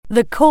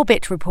The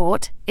Corbett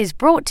Report is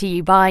brought to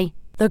you by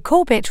the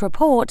Corbett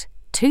Report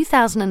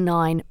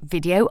 2009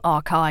 Video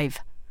Archive.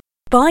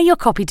 Buy your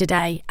copy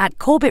today at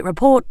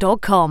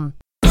corbettreport.com.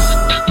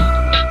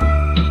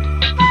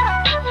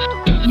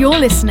 You're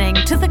listening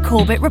to the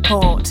Corbett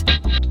Report.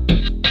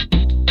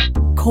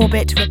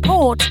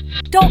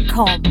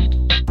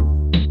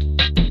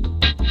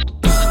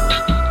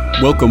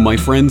 corbettreport.com. Welcome, my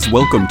friends.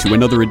 Welcome to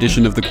another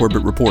edition of the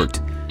Corbett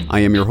Report. I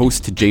am your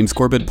host, James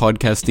Corbett,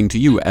 podcasting to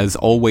you, as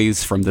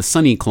always, from the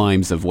sunny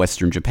climes of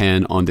Western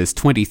Japan on this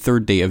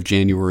 23rd day of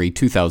January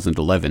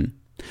 2011.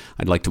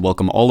 I'd like to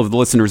welcome all of the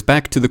listeners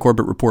back to the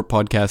Corbett Report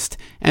podcast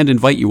and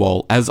invite you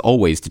all, as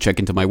always, to check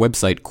into my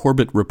website,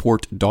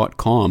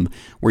 corbettreport.com,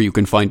 where you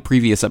can find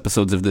previous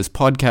episodes of this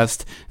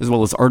podcast, as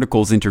well as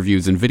articles,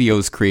 interviews, and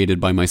videos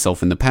created by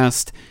myself in the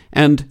past,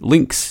 and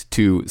links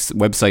to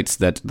websites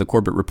that the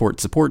Corbett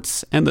Report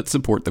supports and that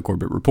support the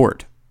Corbett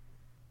Report.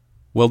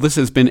 Well, this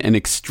has been an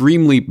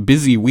extremely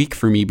busy week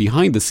for me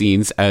behind the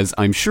scenes, as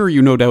I'm sure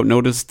you no doubt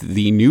noticed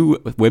the new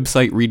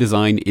website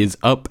redesign is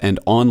up and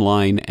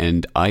online,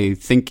 and I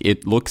think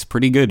it looks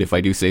pretty good, if I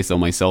do say so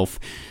myself.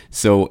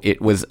 So it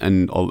was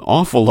an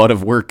awful lot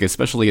of work,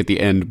 especially at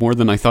the end, more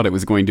than I thought it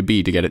was going to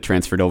be to get it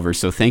transferred over.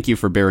 So thank you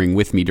for bearing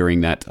with me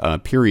during that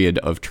period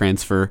of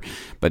transfer.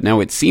 But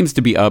now it seems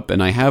to be up,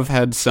 and I have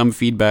had some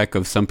feedback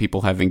of some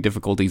people having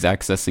difficulties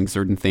accessing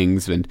certain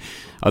things, and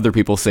other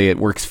people say it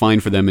works fine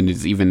for them and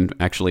is even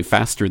actually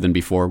faster than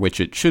before,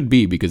 which it should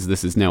be, because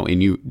this is now a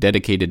new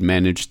dedicated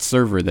managed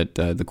server that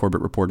the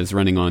Corbett Report is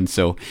running on.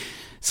 So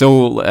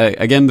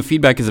again, the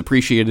feedback is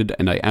appreciated,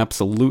 and I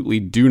absolutely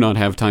do not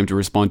have time to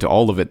respond to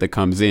all of it that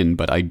comes in,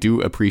 but I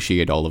do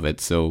appreciate all of it.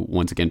 So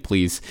once again,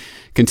 please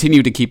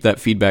continue to keep that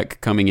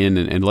feedback coming in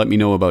and let me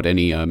know about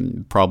any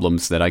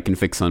problems that I can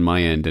fix on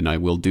my end, and I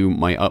will do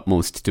my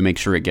utmost to make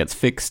sure it gets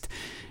fixed.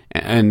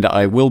 And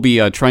I will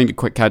be trying to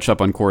catch up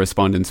on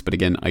correspondence, but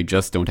again, I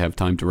just don't have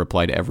time to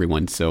reply to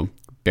everyone, so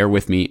bear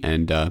with me,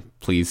 and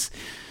please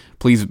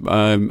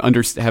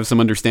have some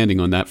understanding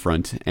on that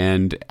front.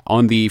 And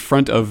on the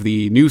front of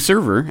the new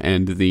server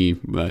and the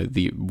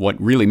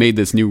what really made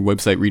this new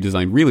website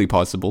redesign really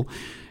possible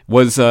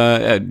was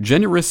a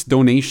generous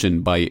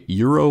donation by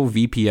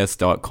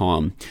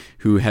EuroVPS.com,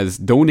 who has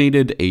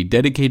donated a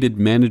dedicated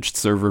managed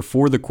server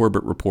for the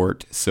Corbett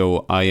Report.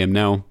 So I am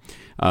now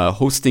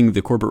hosting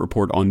the Corbett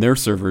Report on their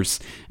servers,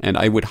 and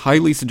I would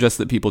highly suggest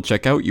that people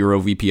check out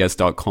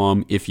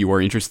EuroVPS.com if you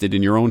are interested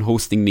in your own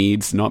hosting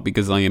needs, not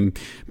because I am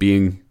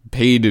being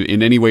paid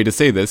in any way to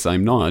say this.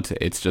 I'm not.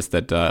 It's just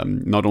that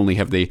not only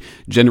have they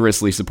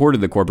generously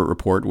supported the Corbett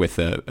Report with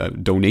a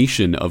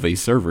donation of a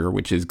server,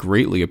 which is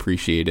greatly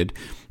appreciated,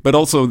 but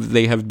also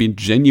they have been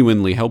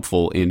genuinely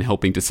helpful in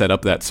helping to set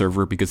up that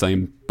server, because I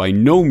am by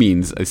no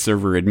means a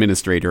server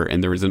administrator,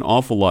 and there is an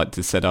awful lot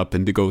to set up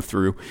and to go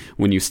through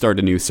when you start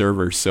a new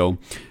server. So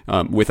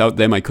without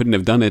them, I couldn't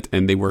have done it,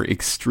 and they were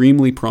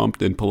extremely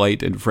prompt and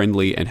polite and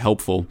friendly and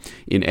helpful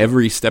in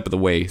every step of the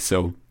way.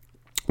 So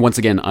once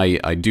again,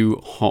 I do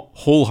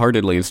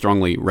wholeheartedly and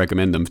strongly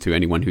recommend them to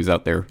anyone who's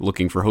out there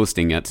looking for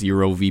hosting at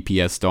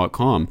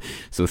EuroVPS.com.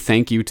 So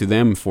thank you to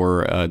them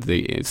for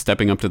the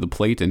stepping up to the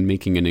plate and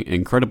making an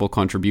incredible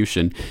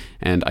contribution.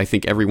 And I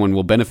think everyone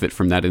will benefit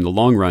from that in the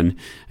long run.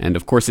 And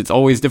of course, it's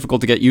always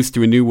difficult to get used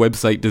to a new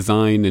website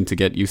design and to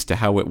get used to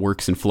how it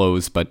works and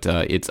flows. But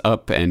it's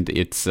up, and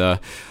it's I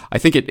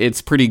think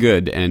it's pretty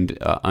good. And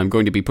I'm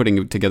going to be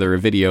putting together a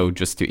video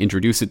just to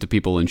introduce it to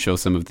people and show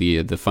some of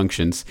the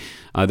functions.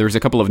 There's a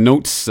couple of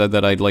notes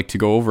that I'd like to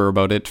go over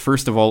about it.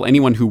 First of all,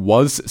 anyone who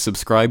was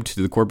subscribed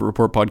to the Corbett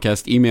Report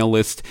podcast email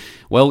list,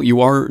 well,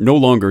 you are no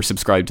longer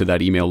subscribed to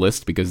that email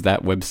list, because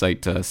that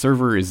website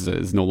server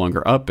is no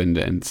longer up,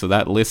 and so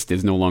that list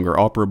is no longer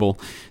operable.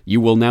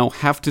 You will now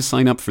have to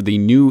sign up for the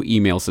new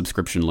email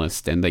subscription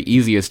list, and the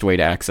easiest way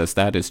to access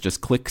that is just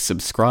click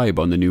subscribe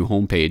on the new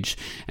homepage,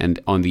 and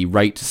on the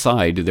right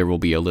side there will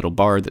be a little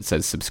bar that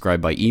says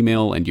subscribe by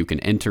email, and you can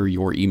enter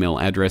your email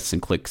address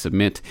and click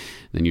submit.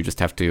 Then you just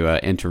have to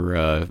enter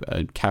a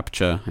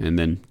CAPTCHA, and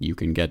then you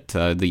can get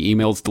the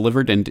emails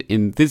delivered. And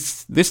in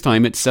this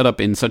time, it's set up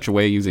in such a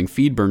way using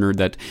FeedBurner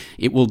that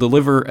it will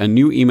deliver a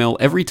new email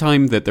every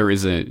time that there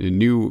is a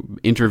new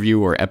interview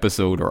or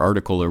episode or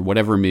article or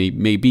whatever may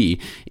be.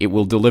 It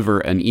will deliver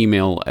an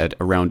email at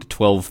around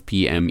 12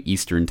 p.m.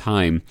 Eastern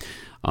Time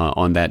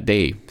on that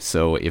day.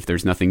 So if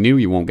there's nothing new,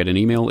 you won't get an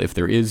email. If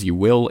there is, you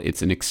will.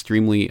 It's an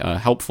extremely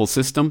helpful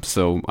system,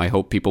 so I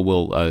hope people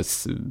will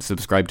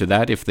subscribe to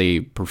that if they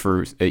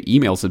prefer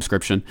email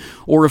subscription.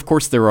 Or, of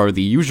course, there are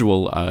the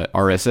usual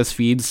RSS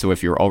feeds, so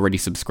if you're already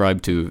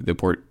subscribed to the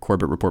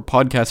Corbett Report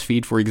podcast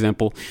feed, for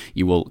example,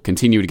 you will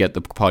continue to get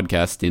the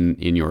podcast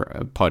in your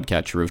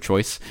podcatcher of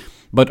choice.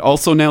 But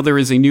also now there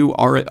is a new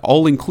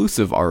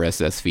all-inclusive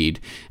RSS feed.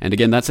 And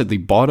again, that's at the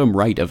bottom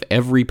right of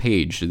every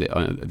page,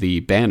 the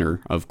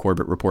banner of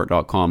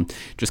CorbettReport.com.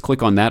 Just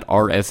click on that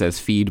RSS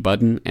feed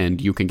button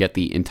and you can get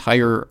the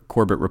entire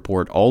Corbett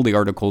Report, all the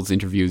articles,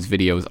 interviews,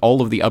 videos,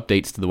 all of the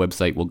updates to the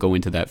website will go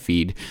into that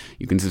feed.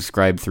 You can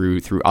subscribe through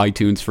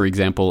iTunes, for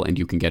example, and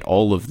you can get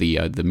all of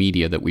the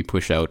media that we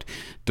push out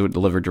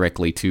delivered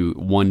directly to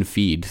one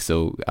feed.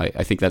 So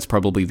I think that's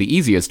probably the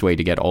easiest way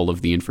to get all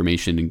of the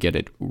information and get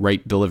it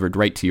delivered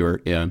right to your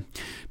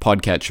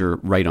podcatcher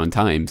right on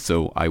time.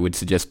 So I would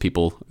suggest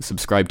people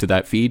subscribe to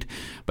that feed.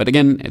 But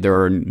again,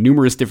 there are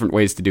numerous different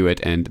ways to do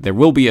it, and there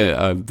will be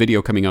a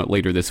video coming out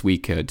later this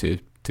week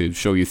to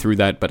show you through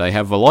that. But I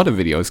have a lot of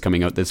videos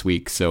coming out this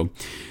week, so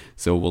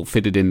we'll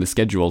fit it in the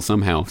schedule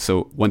somehow.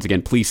 So once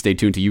again, please stay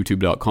tuned to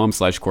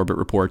youtube.com/Corbett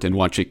Report and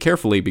watch it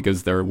carefully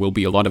because there will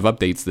be a lot of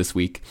updates this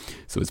week.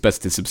 So it's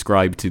best to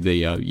subscribe to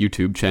the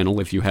YouTube channel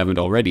if you haven't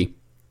already.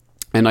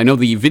 And I know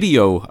the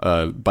video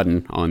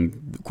button on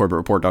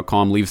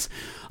CorbettReport.com leaves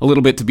a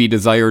little bit to be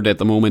desired at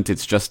the moment.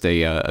 It's just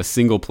a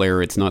single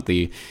player. It's not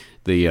the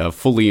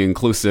fully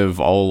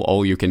inclusive,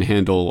 all you can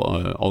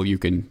handle, all you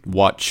can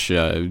watch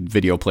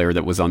video player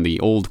that was on the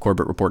old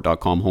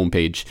CorbettReport.com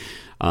homepage.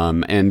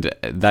 And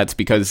that's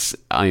because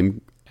I'm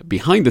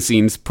behind the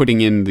scenes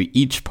putting in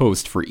each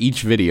post for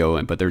each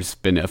video, but there's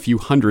been a few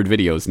hundred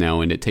videos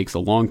now, and it takes a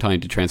long time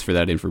to transfer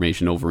that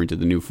information over into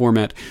the new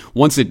format.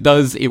 Once it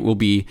does, it will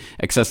be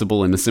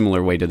accessible in a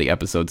similar way to the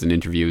episodes and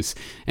interviews.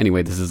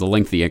 Anyway, this is a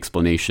lengthy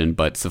explanation,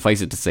 but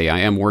suffice it to say, I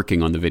am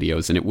working on the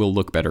videos, and it will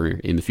look better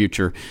in the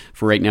future.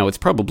 For right now, it's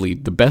probably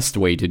the best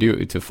way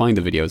to find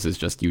the videos is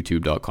just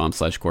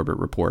youtube.com/Corbett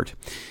Report.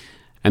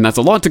 And that's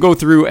a lot to go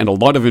through and a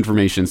lot of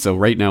information, so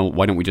right now,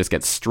 why don't we just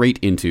get straight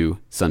into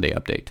Sunday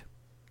Update.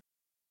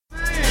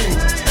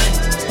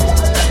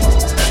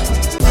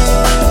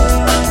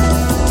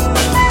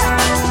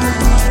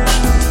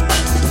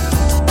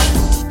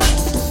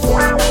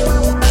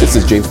 This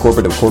is James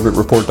Corbett of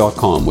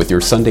CorbettReport.com with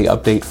your Sunday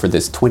update for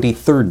this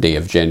 23rd day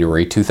of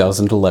January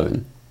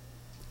 2011.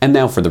 And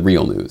now for the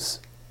real news.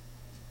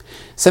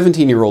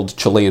 17-year-old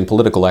Chilean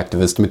political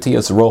activist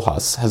Matias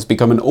Rojas has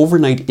become an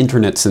overnight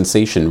internet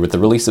sensation with the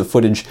release of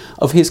footage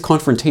of his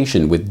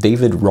confrontation with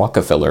David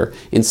Rockefeller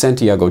in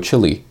Santiago,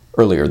 Chile,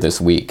 earlier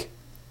this week.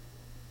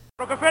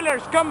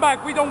 Rockefellers, come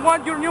back. We don't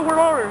want your new world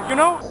order, you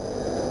know?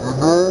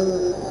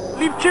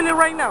 Leave Chile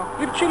right now.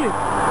 Leave Chile.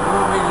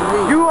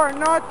 You are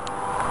not...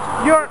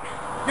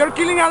 You're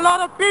killing a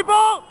lot of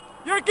people!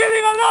 You're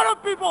killing a lot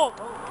of people!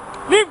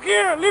 Leave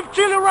here! Leave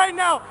Chile right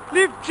now!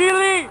 Leave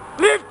Chile!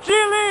 Leave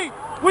Chile!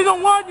 We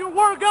don't want your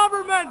world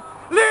government!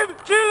 Leave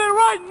Chile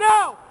right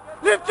now!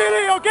 Leave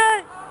Chile,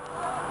 okay?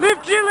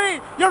 Leave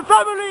Chile! Your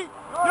family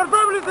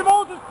is the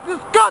most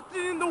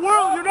disgusting in the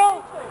world, you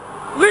know?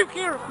 Leave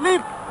here!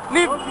 Leave!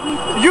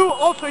 You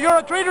also, you're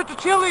a traitor to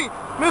Chile!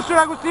 Mr.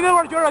 Agustin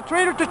Edwards, you're a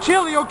traitor to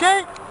Chile,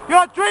 okay?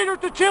 You're a traitor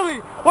to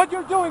Chile! What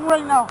you're doing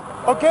right now,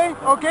 okay?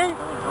 Okay?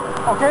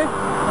 Okay?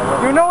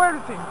 You know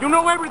everything. You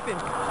know everything.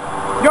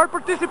 You're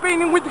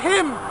participating with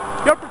him.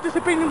 You're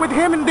participating with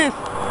him in this.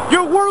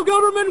 Your world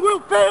government will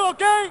fail,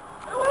 okay?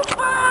 It will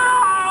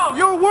fail!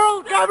 Your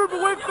world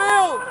government will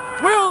fail!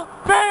 Will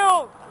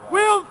fail!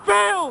 Will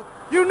fail!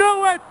 You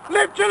know it!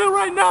 Leave Chile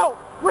right now!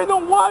 We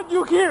don't want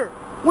you here!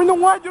 We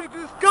don't want your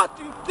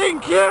disgusting thing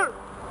here!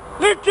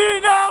 Leave Chile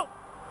now!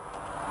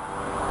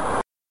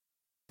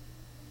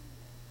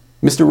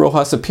 Mr.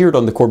 Rojas appeared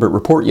on the Corbett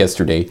Report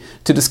yesterday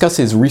to discuss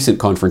his recent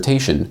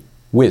confrontation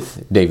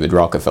with David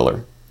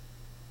Rockefeller.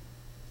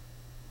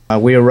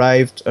 We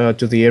arrived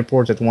to the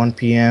airport at 1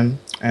 p.m.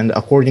 and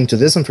according to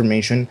this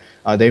information,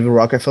 David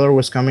Rockefeller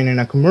was coming in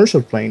a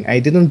commercial plane. I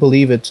didn't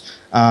believe it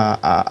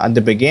at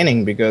the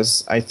beginning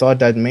because I thought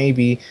that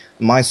maybe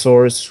my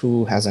source,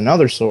 who has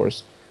another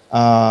source,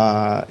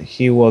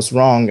 he was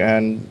wrong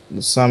and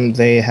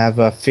they have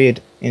a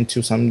feed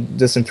into some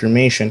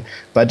disinformation.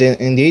 But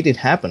indeed it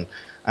happened.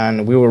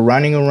 And we were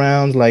running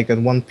around like at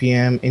 1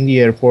 p.m. in the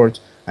airport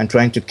and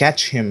trying to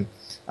catch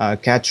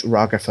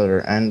Rockefeller.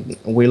 And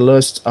we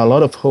lost a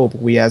lot of hope.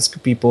 We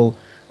asked people,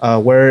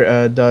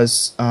 where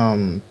does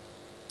a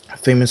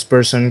famous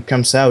person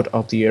comes out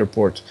of the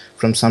airport?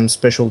 From some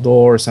special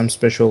door, some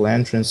special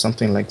entrance,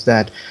 something like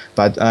that.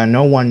 But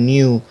no one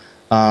knew.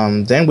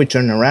 Then we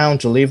turned around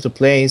to leave the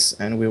place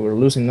and we were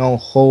losing all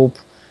hope,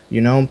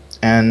 you know.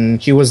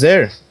 And he was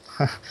there.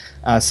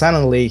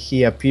 Suddenly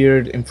he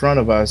appeared in front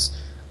of us.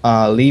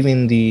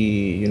 Leaving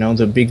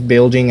the big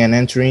building and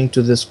entering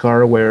to this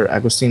car where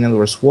Agustin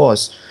Edwards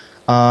was.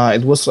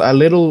 It was a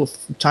little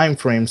time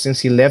frame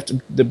since he left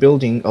the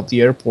building of the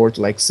airport,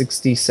 like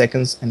 60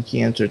 seconds, and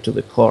he entered to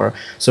the car.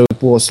 So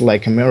it was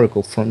like a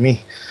miracle for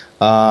me.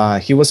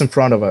 He was in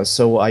front of us,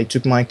 so I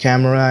took my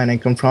camera and I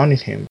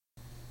confronted him.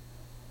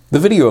 The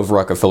video of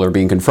Rockefeller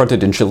being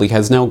confronted in Chile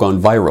has now gone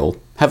viral,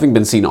 having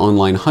been seen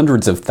online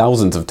hundreds of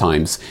thousands of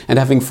times, and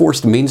having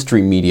forced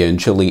mainstream media in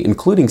Chile,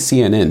 including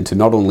CNN, to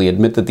not only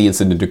admit that the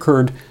incident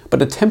occurred,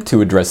 but attempt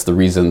to address the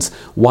reasons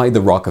why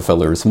the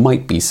Rockefellers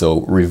might be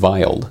so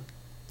reviled.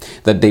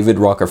 that David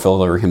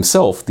Rockefeller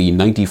himself, the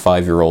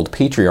 95-year-old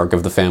patriarch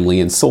of the family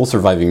and sole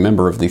surviving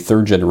member of the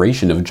third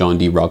generation of John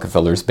D.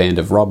 Rockefeller's band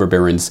of robber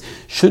barons,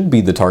 should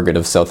be the target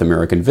of South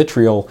American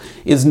vitriol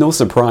is no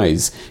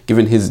surprise,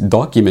 given his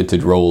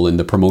documented role in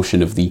the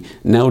promotion of the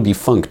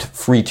now-defunct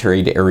free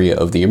trade area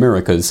of the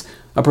Americas,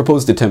 a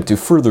proposed attempt to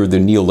further the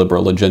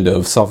neoliberal agenda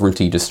of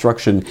sovereignty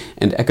destruction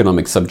and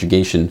economic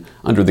subjugation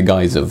under the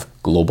guise of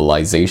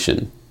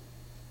globalization.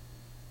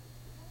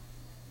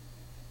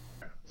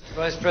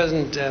 Vice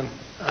President,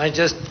 I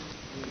just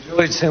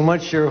enjoyed so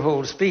much your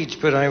whole speech,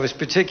 but I was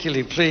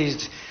particularly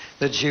pleased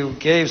that you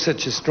gave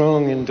such a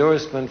strong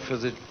endorsement for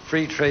the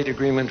free trade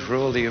agreement for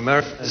all the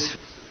Americas,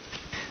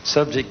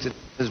 subject that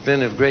has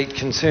been of great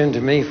concern to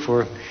me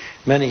for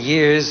many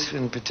years,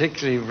 and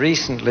particularly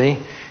recently,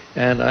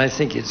 and I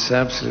think it's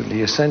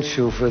absolutely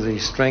essential for the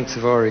strength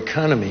of our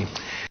economy.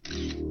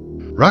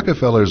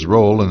 Rockefeller's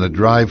role in the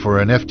drive for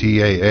an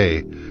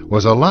FTAA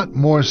was a lot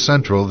more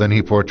central than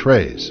he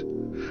portrays.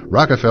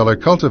 Rockefeller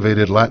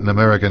cultivated Latin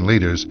American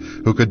leaders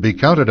who could be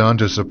counted on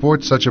to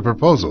support such a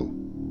proposal.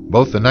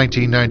 Both the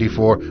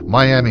 1994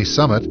 Miami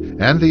Summit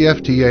and the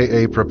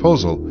FTAA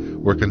proposal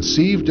were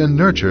conceived and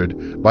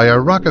nurtured by a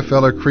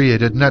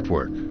Rockefeller-created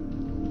network.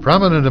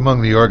 Prominent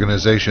among the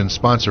organizations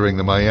sponsoring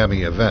the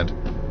Miami event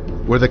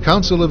were the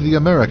Council of the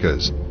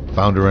Americas,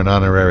 founder and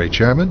honorary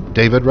chairman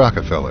David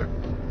Rockefeller,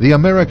 the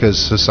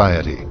Americas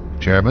Society,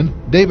 chairman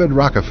David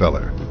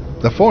Rockefeller,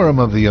 the Forum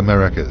of the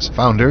Americas,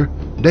 founder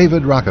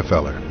David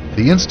Rockefeller,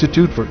 the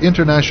Institute for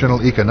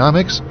International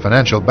Economics,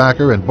 financial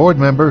backer and board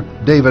member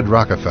David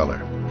Rockefeller,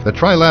 the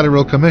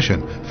Trilateral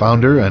Commission,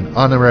 founder and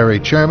honorary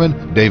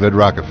chairman David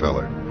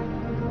Rockefeller.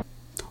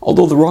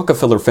 Although the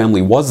Rockefeller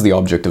family was the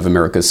object of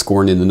America's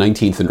scorn in the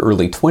 19th and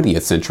early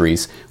 20th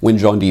centuries, when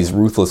John D's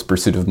ruthless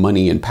pursuit of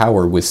money and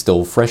power was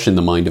still fresh in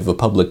the mind of a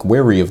public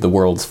wary of the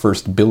world's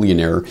first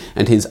billionaire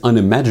and his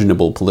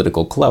unimaginable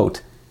political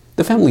clout,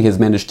 the family has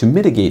managed to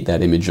mitigate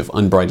that image of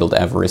unbridled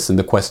avarice in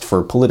the quest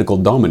for political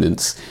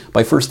dominance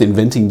by first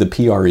inventing the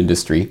PR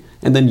industry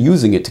and then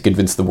using it to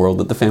convince the world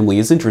that the family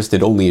is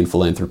interested only in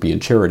philanthropy and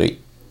charity.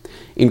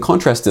 In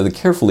contrast to the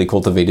carefully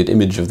cultivated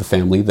image of the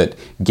family that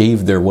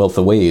gave their wealth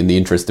away in the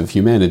interest of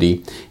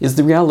humanity, is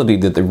the reality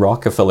that the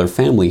Rockefeller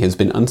family has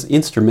been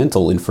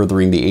instrumental in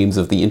furthering the aims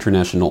of the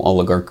international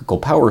oligarchical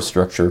power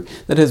structure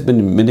that has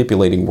been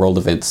manipulating world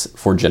events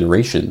for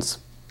generations.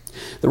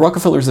 The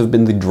Rockefellers have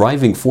been the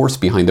driving force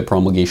behind the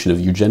promulgation of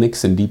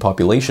eugenics and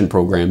depopulation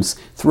programs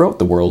throughout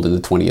the world in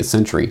the 20th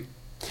century.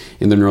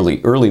 In the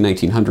early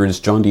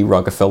 1900s, John D.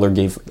 Rockefeller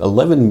gave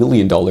 $11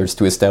 million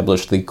to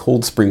establish the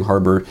Cold Spring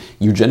Harbor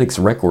Eugenics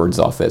Records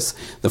Office,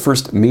 the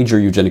first major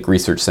eugenic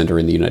research center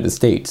in the United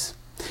States.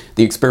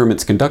 The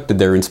experiments conducted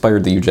there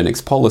inspired the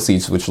eugenics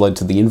policies, which led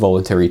to the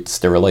involuntary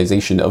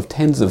sterilization of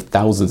tens of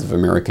thousands of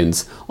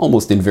Americans,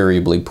 almost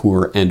invariably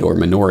poor and/or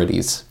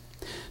minorities.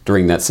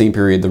 During that same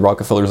period, the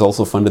Rockefellers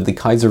also funded the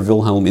Kaiser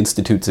Wilhelm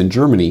Institutes in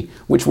Germany,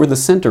 which were the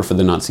center for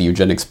the Nazi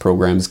eugenics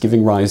programs,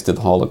 giving rise to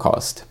the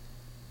Holocaust.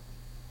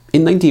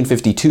 In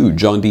 1952,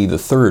 John D.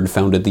 III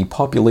founded the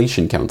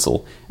Population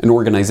Council, an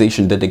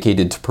organization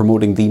dedicated to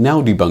promoting the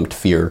now-debunked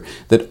fear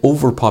that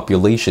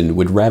overpopulation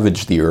would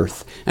ravage the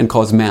earth and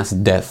cause mass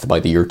death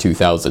by the year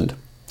 2000.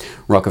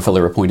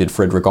 Rockefeller appointed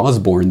Frederick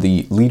Osborne,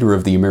 the leader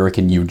of the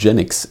American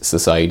Eugenics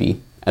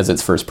Society, as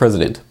its first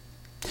president.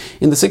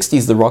 In the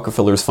 60s, the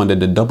Rockefellers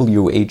funded a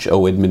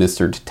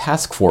WHO-administered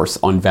task force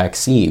on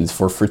vaccines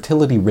for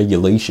fertility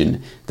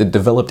regulation that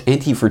developed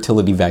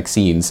anti-fertility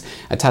vaccines,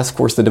 a task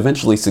force that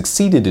eventually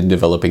succeeded in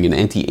developing an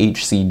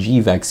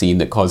anti-HCG vaccine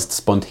that caused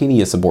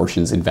spontaneous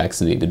abortions in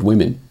vaccinated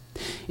women.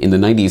 In the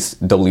 90s,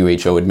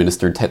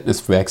 WHO-administered tetanus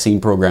vaccine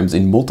programs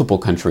in multiple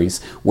countries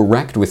were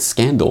racked with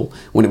scandal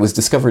when it was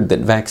discovered that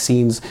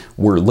vaccines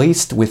were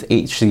laced with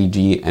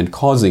HCG and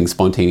causing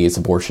spontaneous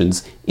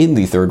abortions in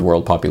the third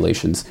world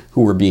populations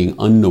who were being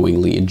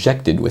unknowingly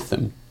injected with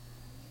them.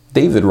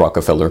 David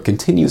Rockefeller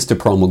continues to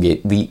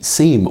promulgate the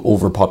same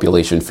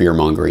overpopulation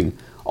fear-mongering,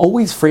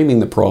 always framing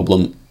the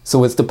problem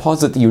so as to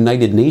posit the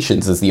United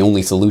Nations as the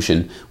only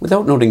solution,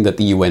 without noting that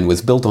the UN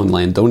was built on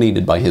land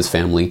donated by his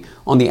family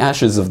on the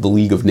ashes of the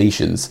League of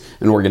Nations,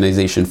 an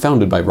organization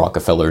founded by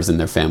Rockefellers and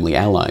their family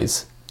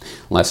allies.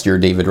 Last year,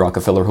 David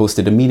Rockefeller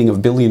hosted a meeting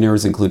of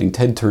billionaires including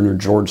Ted Turner,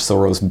 George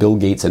Soros, Bill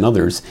Gates, and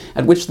others,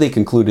 at which they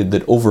concluded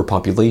that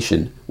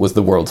overpopulation was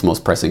the world's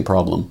most pressing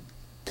problem.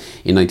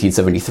 In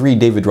 1973,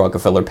 David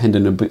Rockefeller penned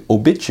an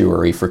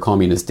obituary for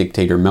communist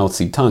dictator Mao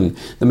Zedong,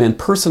 the man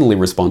personally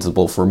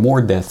responsible for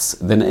more deaths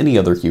than any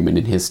other human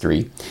in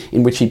history,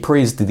 in which he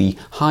praised the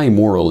high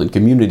moral and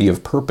community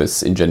of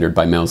purpose engendered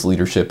by Mao's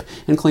leadership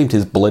and claimed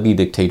his bloody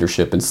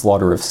dictatorship and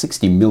slaughter of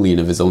 60 million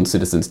of his own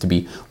citizens to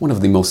be one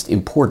of the most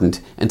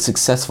important and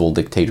successful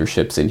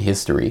dictatorships in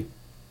history.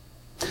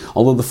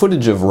 Although the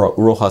footage of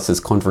Rojas's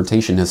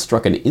confrontation has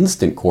struck an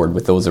instant chord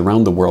with those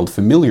around the world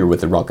familiar with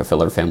the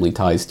Rockefeller family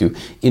ties to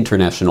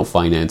international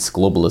finance,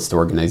 globalist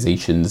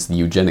organizations, the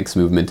eugenics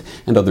movement,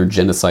 and other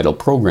genocidal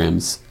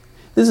programs,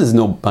 this is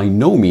by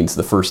no means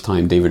the first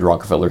time David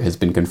Rockefeller has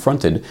been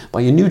confronted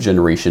by a new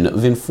generation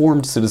of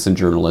informed citizen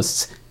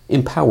journalists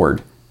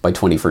empowered by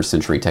 21st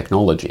century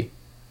technology.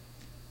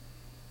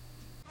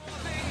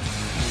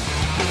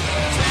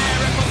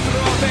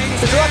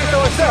 Mr.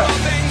 Rockefeller, sir.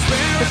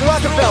 Mr.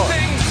 Rockefeller.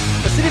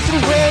 A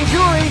citizen's grand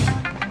jury.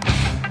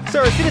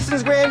 Sir, a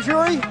citizen's grand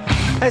jury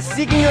is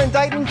seeking your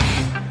indictment.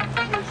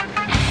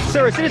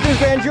 Sir, a citizen's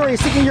grand jury is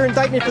seeking your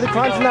indictment for the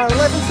crimes of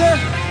 9/11, sir.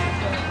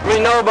 We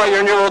know about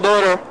your New World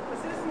Order. A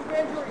citizen's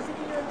grand jury is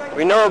seeking your indictment.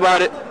 We know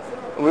about it.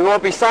 We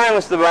won't be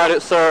silenced about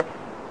it, sir.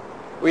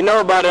 We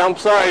know about it. I'm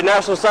sorry.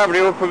 National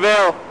sovereignty will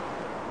prevail.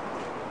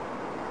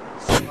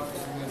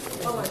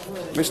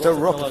 Mr.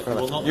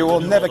 Rockefeller, you will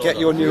never get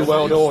your New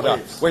World Order.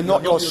 We're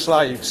not your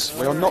slaves.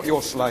 We are not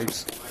your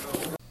slaves.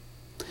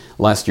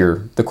 Last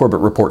year, the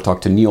Corbett Report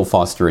talked to Neil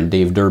Foster and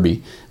Dave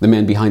Derby, the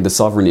man behind the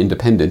Sovereign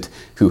Independent,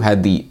 who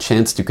had the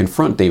chance to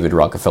confront David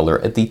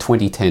Rockefeller at the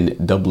 2010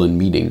 Dublin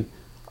meeting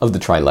of the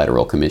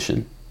Trilateral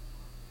Commission.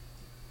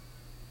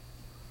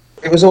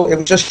 It was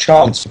just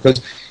chance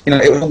because,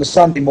 it was on the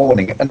Sunday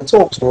morning and the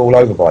talks were all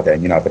over by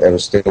then, but there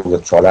was still the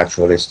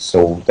trilateralists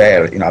all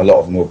there. A lot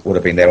of them would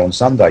have been there on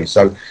Sunday.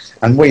 So,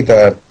 and we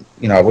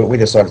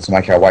decided to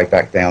make our way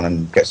back down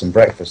and get some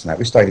breakfast and that.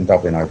 We stayed in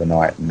Dublin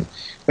overnight and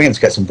we went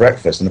to get some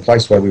breakfast, and the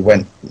place where we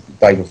went the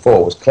day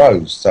before was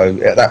closed. So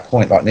at that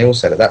point, like Neil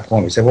said,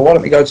 we said, well, why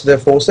don't we go to the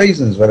Four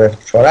Seasons where the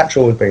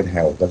trilateral was being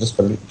held, just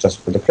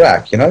for the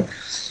crack,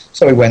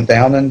 So we went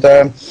down and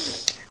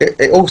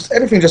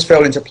everything just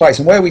fell into place.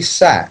 And where we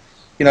sat,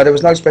 there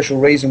was no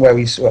special reason why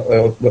we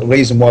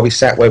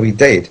sat where we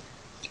did.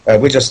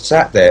 We just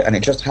sat there, and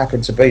it just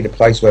happened to be the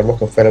place where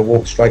Rockefeller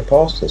walked straight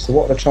past us. So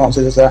what are the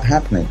chances of that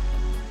happening?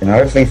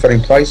 Everything fell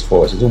in place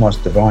for us. It's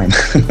almost divine.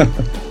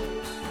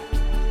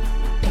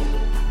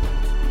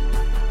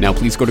 Now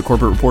please go to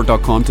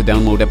CorbettReport.com to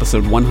download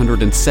episode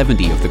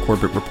 170 of the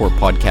Corbett Report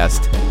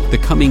podcast, The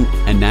Coming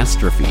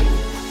Anastrophe,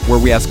 where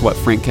we ask what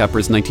Frank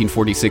Capra's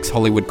 1946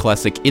 Hollywood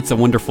classic It's a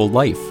Wonderful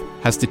Life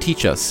has to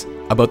teach us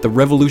about the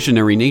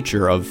revolutionary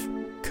nature of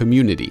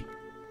community.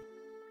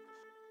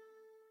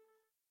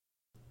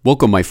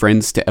 Welcome, my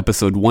friends, to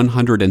episode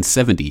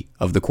 170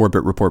 of the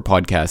Corbett Report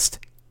podcast,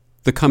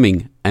 The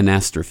Coming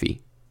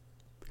Anastrophe.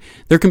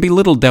 There can be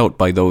little doubt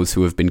by those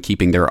who have been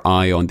keeping their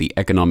eye on the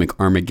economic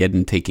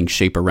Armageddon taking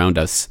shape around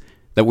us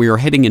that we are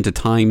heading into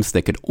times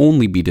that could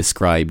only be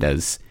described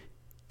as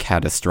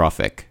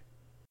catastrophic.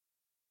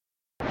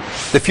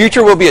 The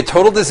future will be a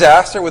total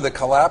disaster with the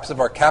collapse of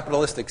our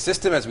capitalistic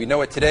system as we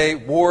know it today,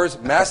 wars,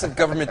 massive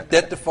government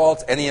debt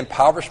defaults, and the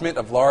impoverishment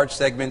of large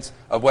segments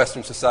of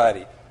Western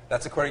society.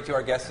 That's according to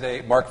our guest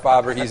today, Mark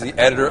Faber. He's the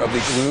editor of the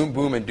Gloom,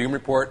 Boom, and Doom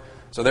Report.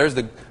 So there's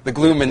the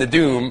gloom and the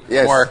doom.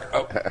 Yes. Mark,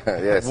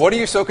 yes. What are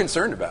you so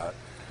concerned about?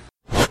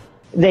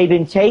 They've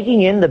been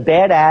taking in the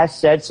bad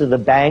assets of the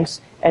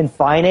banks and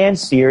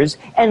financiers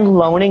and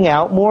loaning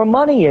out more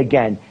money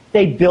again.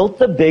 They built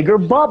the bigger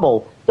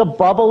bubble. The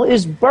bubble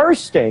is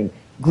bursting.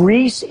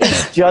 Greece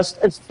is just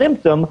a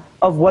symptom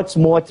of what's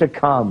more to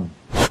come.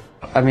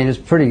 I mean, it's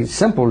pretty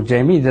simple,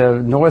 Jamie. The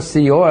North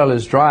Sea oil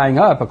is drying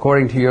up.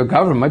 According to your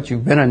government,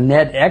 you've been a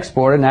net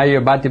exporter. Now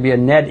you're about to be a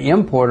net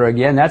importer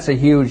again. That's a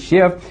huge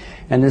shift.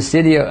 And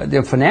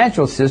the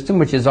financial system,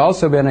 which has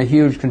also been a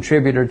huge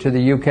contributor to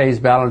the UK's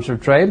balance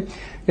of trade,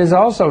 is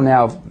also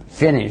now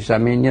finished. I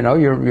mean,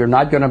 you're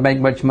not going to make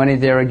much money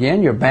there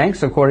again. Your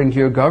banks, according to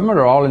your government,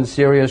 are all in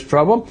serious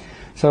trouble.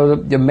 So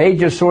the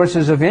major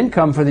sources of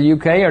income for the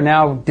UK are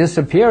now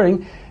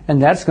disappearing, and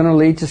that's going to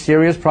lead to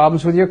serious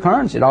problems with your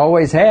currency. It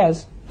always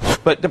has.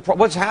 But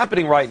what's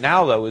happening right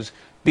now, though, is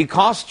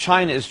because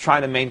China is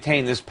trying to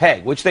maintain this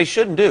peg, which they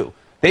shouldn't do.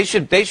 They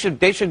should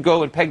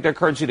go and peg their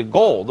currency to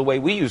gold the way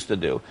we used to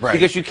do. Right.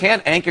 Because you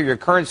can't anchor your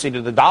currency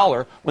to the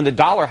dollar when the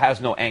dollar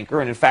has no anchor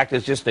and in fact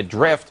is just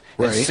adrift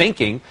and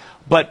sinking.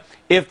 But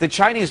if the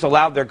Chinese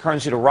allowed their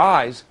currency to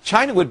rise,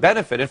 China would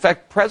benefit. In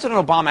fact,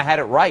 President Obama had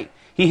it right.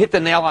 He hit the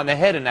nail on the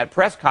head in that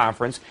press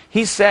conference.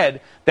 He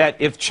said that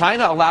if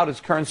China allowed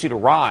its currency to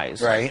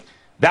rise,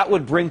 that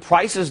would bring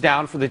prices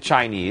down for the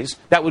Chinese,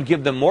 that would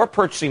give them more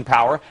purchasing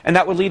power, and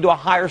that would lead to a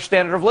higher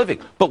standard of living.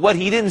 But what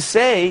he didn't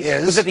say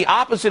was that the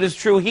opposite is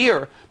true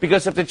here,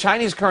 because if the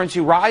Chinese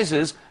currency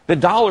rises, the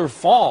dollar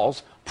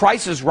falls,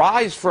 prices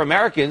rise for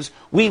Americans,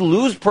 we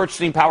lose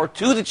purchasing power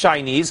to the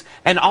Chinese,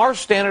 and our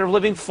standard of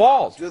living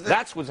falls.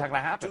 That's what's going to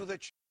happen.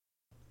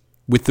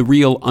 With the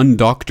real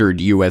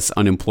undoctored U.S.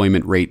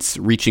 unemployment rates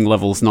reaching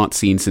levels not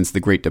seen since the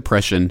Great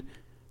Depression,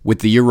 with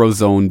the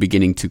Eurozone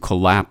beginning to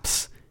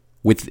collapse,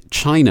 with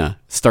China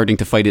starting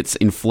to fight its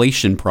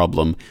inflation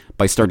problem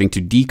by starting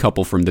to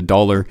decouple from the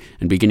dollar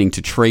and beginning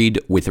to trade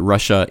with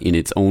Russia in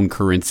its own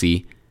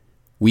currency,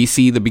 we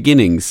see the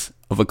beginnings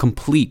of a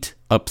complete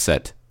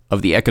upset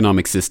of the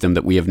economic system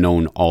that we have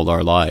known all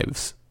our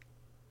lives.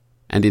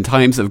 And in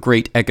times of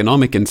great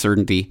economic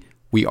uncertainty,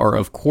 we are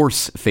of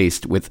course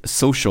faced with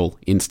social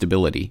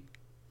instability.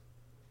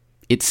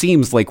 It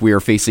seems like we are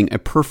facing a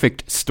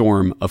perfect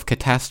storm of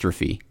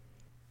catastrophe,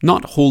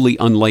 not wholly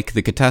unlike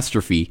the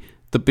catastrophe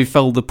that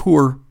befell the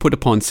poor put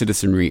upon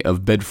citizenry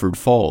of Bedford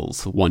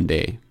Falls one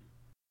day.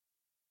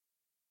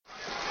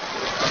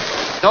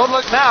 Don't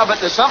look now, but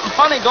there's something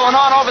funny going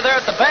on over there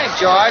at the bank,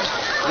 George.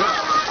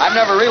 I've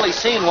never really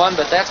seen one,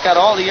 but that's got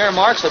all the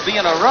earmarks of being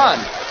a run.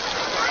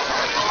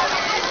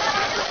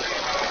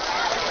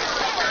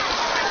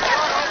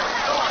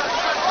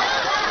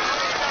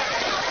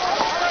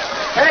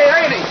 Hey,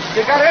 lady,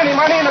 you got any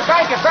money in the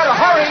bank? You better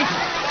hurry.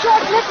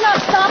 George, let's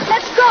not stop.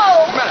 Let's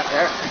go. A minute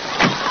there.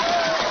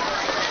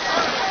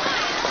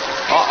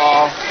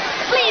 Uh-oh.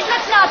 Please,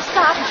 let's not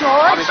stop,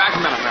 George. I'll be back in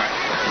a minute, Mary.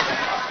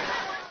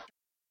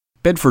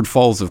 Bedford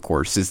Falls, of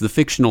course, is the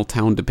fictional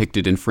town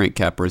depicted in Frank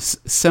Capra's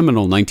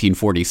seminal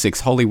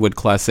 1946 Hollywood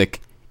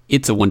classic,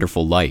 It's a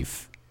Wonderful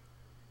Life.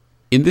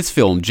 In this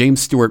film,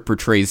 James Stewart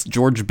portrays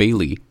George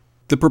Bailey,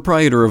 the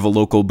proprietor of a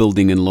local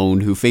building and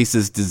loan who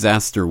faces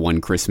disaster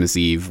one Christmas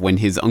Eve when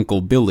his Uncle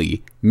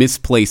Billy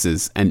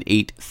misplaces an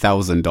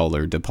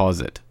 $8,000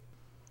 deposit.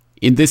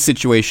 In this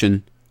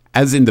situation,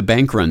 as in the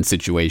bank run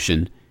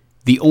situation,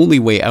 the only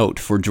way out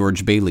for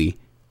George Bailey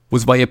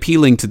was by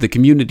appealing to the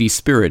community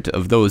spirit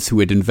of those who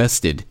had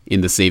invested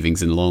in the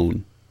savings and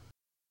loan.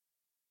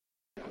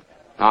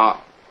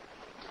 Now,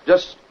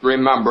 just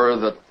remember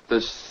that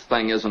this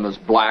thing isn't as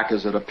black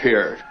as it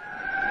appears.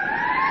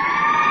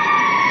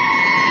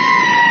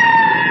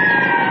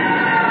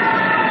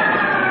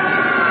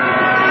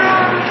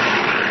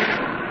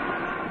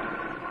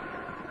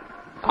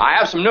 I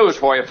have some news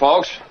for you,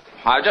 folks.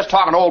 I was just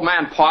talking to old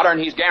man Potter, and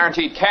he's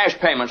guaranteed cash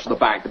payments to the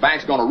bank. The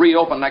bank's going to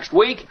reopen next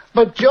week.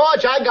 But,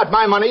 George, I got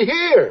my money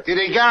here. Did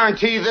he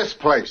guarantee this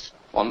place?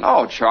 Well,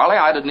 no, Charlie,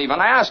 I didn't even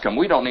ask him.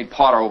 We don't need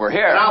Potter over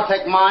here. And I'll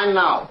take mine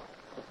now.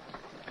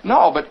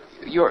 No, but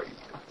you're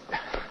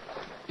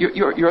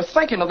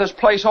thinking of this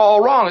place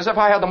all wrong, as if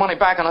I had the money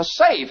back in a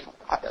safe.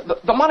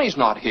 The money's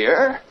not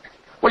here.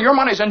 Well, your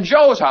money's in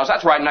Joe's house.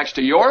 That's right next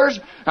to yours.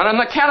 And in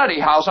the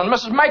Kennedy house, and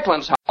Mrs.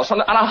 Maitland's house,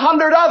 and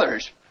 100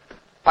 others.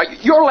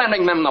 You're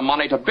lending them the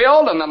money to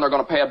build, and then they're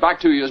going to pay it back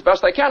to you as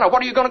best they can. Now,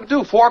 what are you going to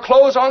do,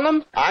 foreclose on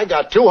them? I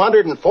got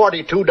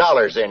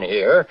 $242 in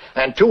here,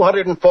 and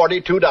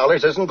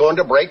 $242 isn't going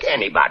to break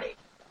anybody.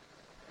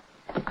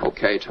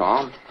 Okay,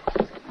 Tom.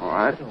 All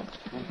right.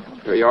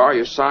 Here you are.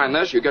 You sign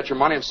this. You get your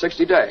money in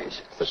 60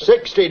 days.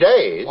 60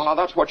 days? Well, now,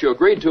 that's what you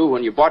agreed to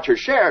when you bought your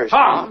shares.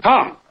 Tom,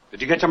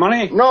 did you get your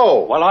money?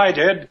 No. Well, I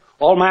did.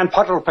 Old man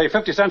Potter will pay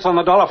 50 cents on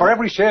the dollar for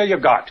every share you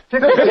got.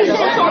 50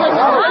 cents on the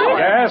dollar?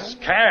 Yes,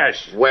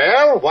 cash.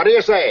 Well, what do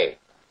you say?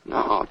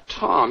 No,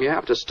 Tom, you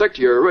have to stick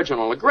to your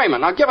original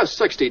agreement. Now, give us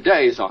 60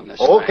 days on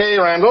this Okay,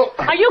 thing. Randall.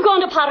 Are you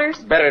going to Potter's?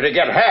 Better to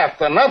get half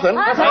than nothing.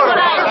 That's what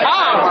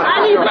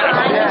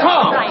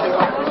Tom,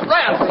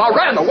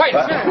 Randall, wait.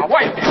 Now,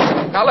 wait.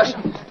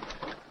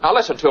 Now,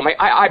 listen to me.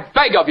 I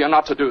beg of you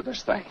not to do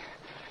this thing.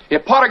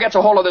 If Potter gets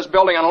a hold of this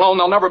building and loan,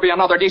 there'll never be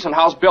another decent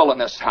house built in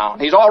this town.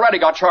 He's already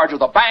got charge of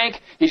the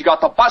bank, he's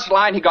got the bus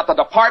line, he got the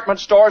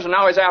department stores, and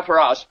now he's after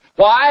us.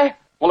 Why?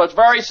 Well, it's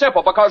very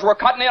simple. Because we're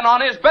cutting in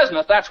on his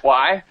business, that's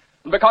why.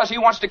 And because he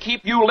wants to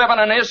keep you living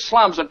in his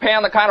slums and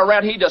paying the kind of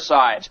rent he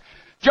decides.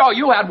 Joe,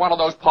 you had one of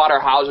those Potter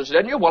houses,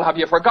 didn't you? Well, have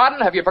you forgotten?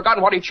 Have you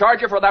forgotten what he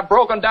charged you for that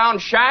broken-down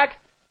shack?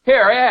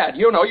 Here, Ed,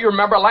 you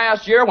remember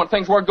last year when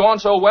things weren't going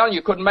so well and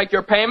you couldn't make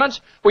your payments?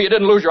 Well, you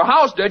didn't lose your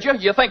house, did you?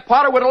 You think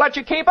Potter would have let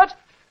you keep it?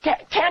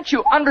 Can't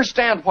you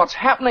understand what's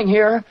happening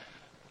here?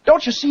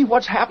 Don't you see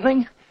what's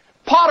happening?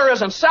 Potter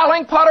isn't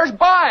selling, Potter's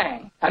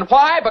buying. And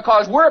why?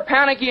 Because we're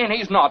panicky and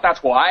he's not,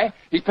 that's why.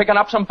 He's picking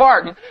up some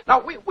bargain.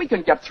 Now, we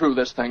can get through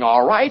this thing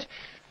all right.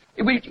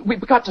 We've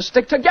got to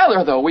stick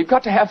together, though. We've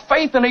got to have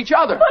faith in each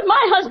other. But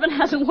my husband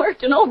hasn't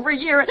worked in over a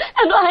year, and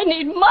I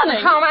need money.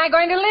 How am I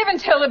going to live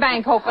until the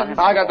bank opens?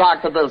 I got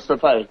doctor bills to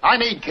pay. I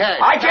need cash.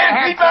 I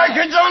can't keep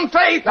margins on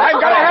faith. I've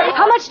got to have...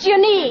 How much do you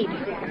need?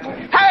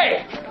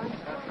 Hey!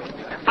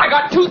 I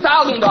got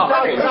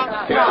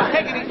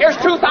 $2,000. Here's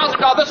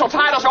 $2,000. This will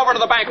tide us over to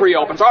the bank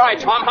reopens. All right,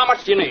 Tom, how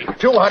much do you need?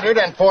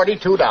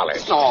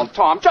 $242. No,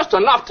 Tom, just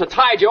enough to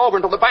tide you over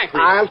until the bank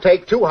reopens. I'll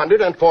take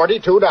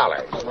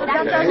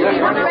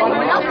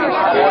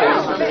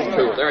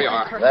 $242. There you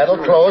are.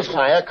 That'll close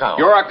my account.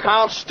 Your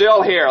account's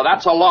still here.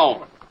 That's a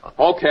loan.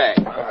 Okay.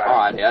 All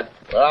right, Ed.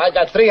 Well, I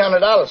got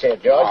 $300 here,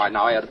 George. All right,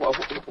 now, Ed,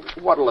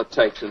 what'll it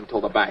take until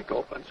the bank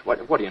opens?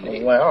 What do you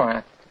need?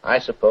 Well, I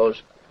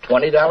suppose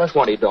 $20?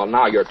 $20.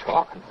 Now you're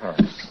talking.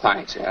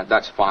 Thanks, Ed.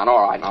 That's fine.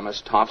 All right, now, Miss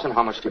Thompson,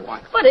 how much do you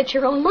want? But it's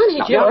your own money,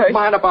 Now, George. don't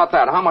mind about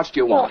that. How much do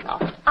you want now?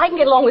 I can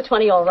get along with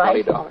 20, all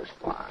right. $20,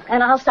 fine.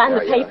 And I'll sign the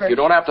paper. You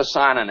don't have to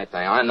sign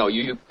anything. I know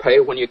you. You pay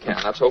when you can.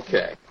 That's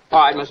okay.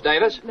 All right, Miss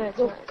Davis.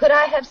 Could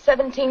I have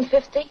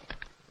 $17.50?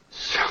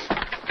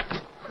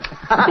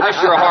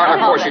 That's your heart.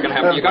 Of course you can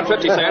have it. You got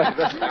 50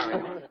 cents.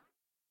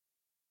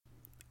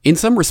 In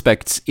some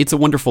respects, It's a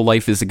Wonderful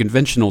Life is a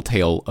conventional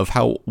tale of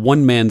how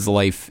one man's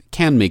life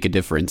can make a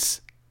difference.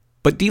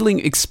 But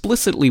dealing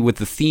explicitly with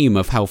the theme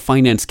of how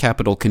finance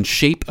capital can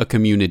shape a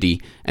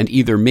community and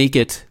either make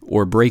it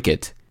or break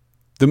it,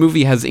 the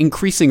movie has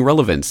increasing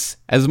relevance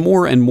as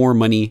more and more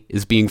money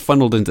is being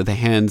funneled into the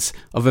hands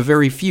of a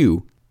very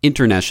few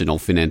international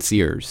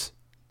financiers.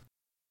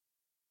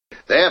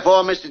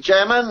 Therefore, Mr.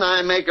 Chairman,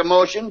 I make a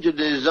motion to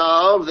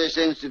dissolve this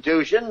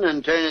institution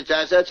and turn its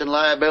assets and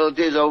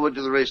liabilities over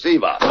to the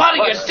receiver. What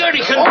are you dirty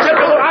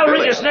contemporary? I'll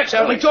read this next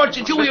one. George,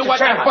 did you hear what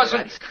that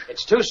wasn't?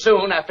 It's too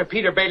soon after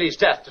Peter Bailey's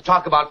death to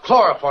talk about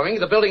chloroforming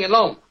the building and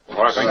loan.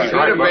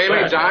 Peter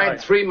Bailey died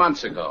 3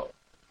 months ago.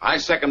 I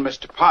second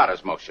Mr.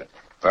 Potter's motion.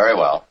 Very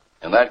well.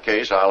 In that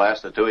case, I'll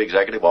ask the two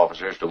executive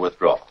officers to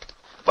withdraw.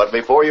 But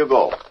before you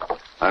go,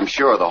 I'm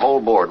sure the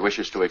whole board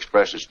wishes to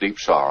express its deep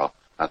sorrow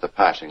at the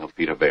passing of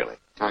Peter Bailey.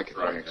 Thank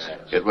you.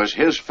 It was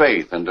his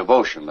faith and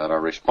devotion that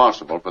are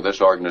responsible for this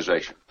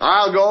organization.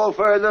 I'll go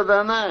further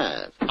than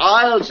that.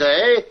 I'll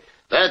say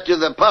that to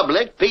the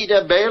public,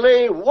 Peter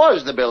Bailey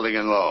was the building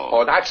and loan.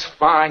 Oh, that's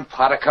fine,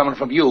 Potter, coming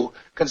from you,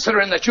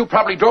 considering that you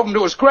probably drove him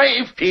to his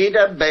grave.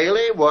 Peter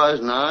Bailey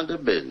was not a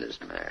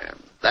businessman.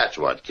 That's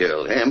what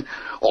killed him.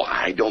 Oh,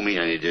 I don't mean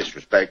any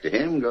disrespect to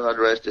him, God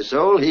rest his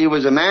soul. He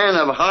was a man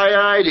of high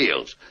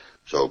ideals,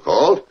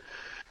 so-called.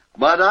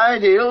 But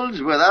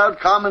ideals without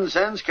common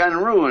sense can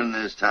ruin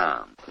this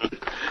town.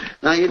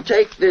 Now, you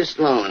take this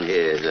loan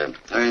here to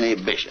Ernie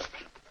Bishop.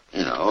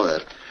 You know,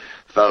 that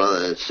fellow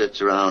that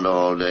sits around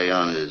all day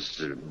on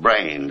his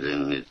brains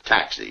in his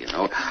taxi, you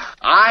know.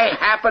 I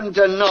happen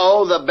to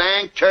know the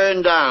bank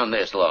turned down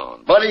this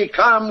loan. But he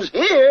comes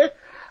here,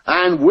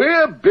 and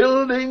we're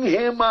building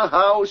him a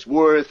house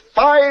worth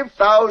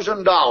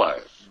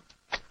 $5,000.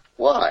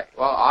 Why?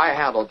 Well, I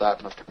handled that,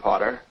 Mr.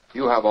 Potter.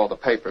 You have all the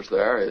papers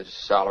there, his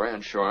salary,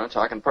 insurance.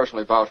 I can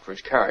personally vouch for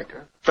his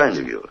character. Friend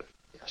of yours?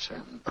 Yes,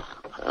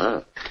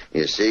 sir.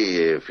 You see,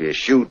 if you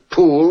shoot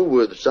pool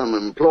with some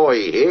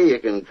employee here, you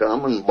can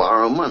come and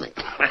borrow money.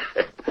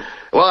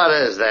 What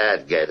does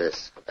that get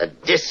us? A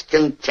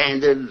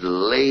discontented,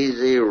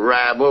 lazy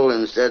rabble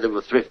instead of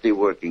a thrifty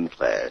working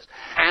class.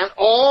 And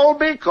all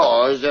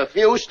because a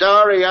few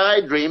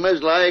starry-eyed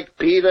dreamers like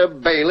Peter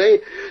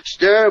Bailey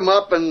stir 'em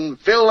up and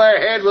fill their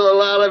head with a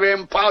lot of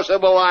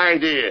impossible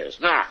ideas.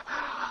 Now,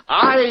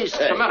 I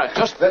say...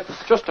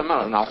 Just a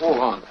minute. Now, hold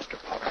on,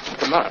 Mr. Potter.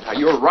 Just a minute. Now,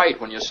 you're right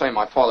when you say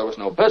my father was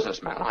no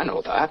businessman. I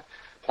know that.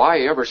 Why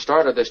he ever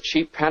started this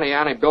cheap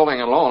penny-ante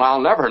building and loan, I'll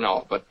never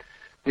know. But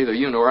neither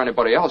you nor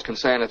anybody else can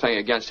say anything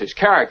against his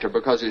character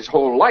because his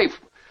whole life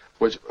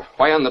was...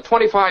 Why, in the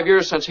 25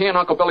 years since he and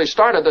Uncle Billy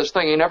started this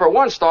thing, he never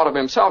once thought of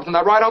himself. Isn't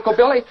that right, Uncle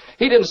Billy?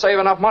 He didn't save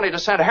enough money to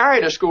send Harry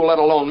to school, let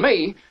alone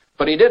me.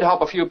 But he did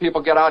help a few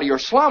people get out of your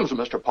slums,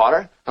 Mr.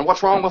 Potter. And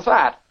what's wrong with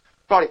that?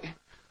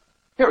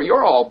 Here,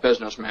 you're all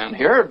businessmen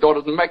here.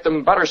 Doesn't it make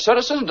them better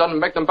citizens? Doesn't it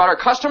make them better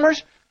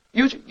customers?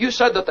 You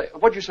said that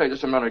what'd you say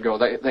just a minute ago?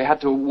 They had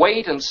to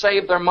wait and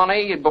save their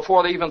money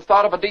before they even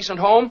thought of a decent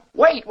home?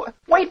 Wait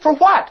for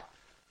what?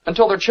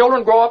 Until their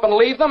children grow up and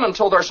leave them?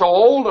 Until they're so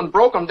old and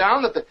broken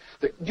down that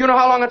you know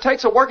how long it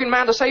takes a working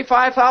man to save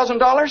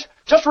 $5,000?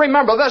 Just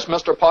remember this,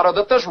 Mr. Potter,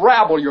 that this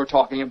rabble you're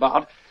talking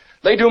about,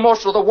 they do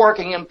most of the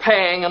working and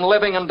paying and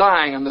living and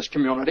dying in this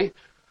community.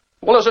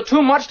 Well, is it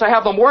too much to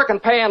have them work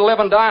and pay and live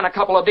and die in a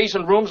couple of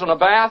decent rooms and a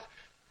bath?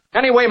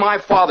 Anyway, my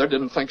father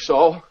didn't think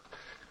so.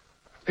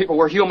 People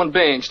were human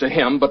beings to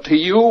him, but to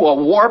you, a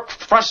warped,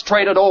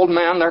 frustrated old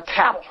man, they're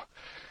cattle.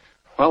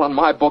 Well, in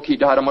my book, he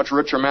died a much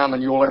richer man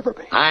than you'll ever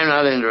be. I'm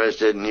not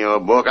interested in your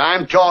book.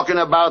 I'm talking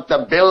about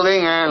the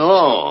building and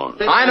loan.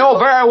 I know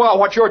very well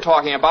what you're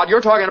talking about.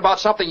 You're talking about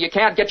something you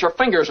can't get your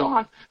fingers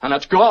on, and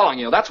it's galling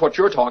you. That's what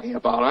you're talking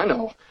about, I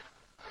know.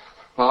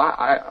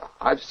 Well,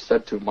 I've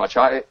said too much.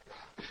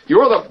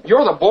 You're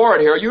the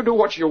board here. You do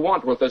what you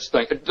want with this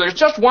thing. There's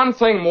just one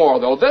thing more,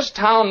 though. This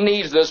town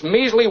needs this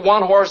measly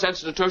one-horse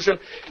institution,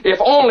 if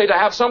only to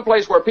have some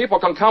place where people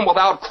can come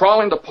without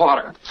crawling to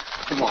Potter.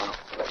 Come on.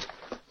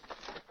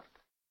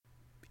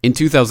 In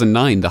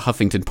 2009, the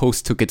Huffington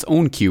Post took its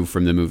own cue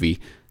from the movie,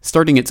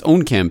 starting its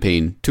own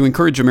campaign to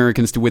encourage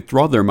Americans to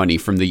withdraw their money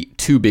from the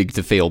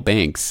too-big-to-fail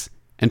banks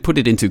and put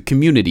it into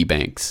community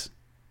banks.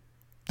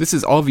 This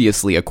is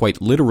obviously a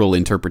quite literal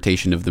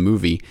interpretation of the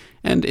movie,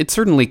 and it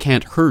certainly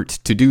can't hurt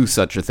to do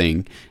such a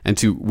thing and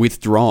to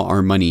withdraw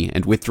our money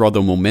and withdraw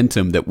the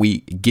momentum that we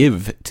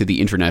give to the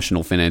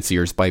international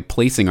financiers by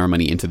placing our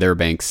money into their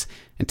banks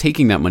and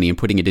taking that money and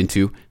putting it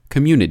into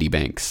community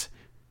banks,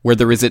 where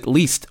there is at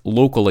least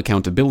local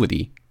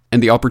accountability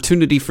and the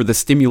opportunity for the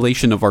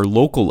stimulation of our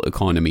local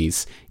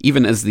economies,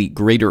 even as the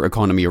greater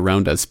economy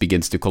around us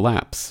begins to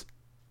collapse.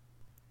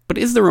 But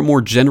is there a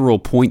more general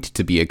point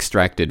to be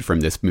extracted from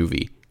this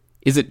movie?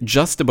 Is it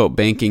just about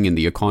banking and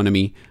the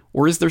economy,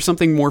 or is there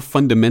something more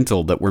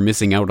fundamental that we're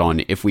missing out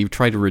on if we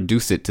try to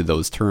reduce it to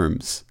those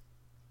terms?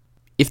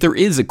 If there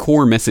is a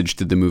core message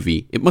to the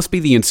movie, it must be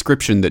the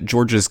inscription that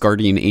George's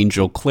guardian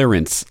angel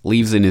Clarence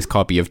leaves in his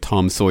copy of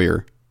Tom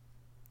Sawyer.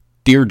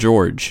 Dear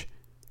George,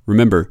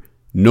 remember,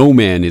 no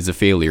man is a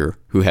failure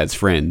who has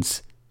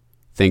friends.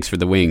 Thanks for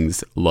the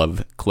wings,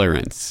 love,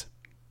 Clarence.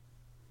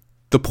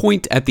 The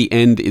point at the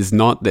end is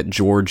not that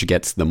George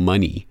gets the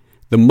money.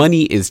 The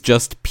money is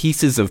just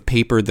pieces of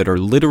paper that are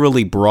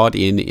literally brought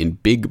in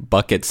big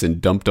buckets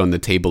and dumped on the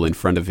table in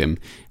front of him,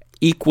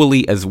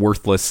 equally as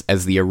worthless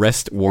as the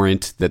arrest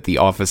warrant that the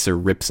officer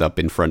rips up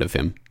in front of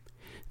him.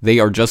 They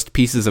are just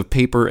pieces of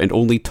paper and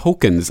only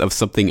tokens of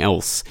something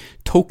else,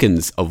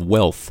 tokens of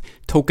wealth,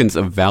 tokens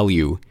of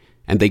value,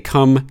 and they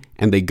come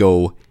and they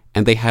go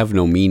and they have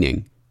no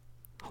meaning.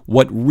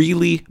 What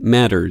really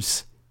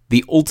matters,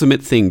 the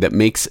ultimate thing that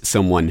makes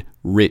someone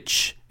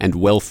rich and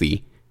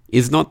wealthy,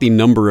 is not the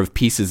number of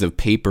pieces of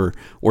paper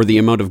or the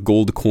amount of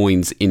gold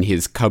coins in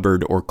his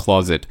cupboard or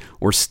closet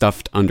or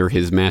stuffed under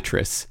his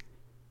mattress.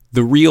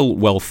 The real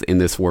wealth in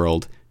this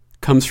world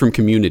comes from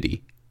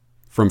community,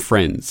 from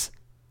friends,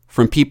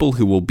 from people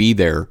who will be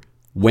there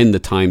when the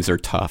times are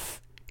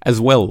tough, as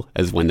well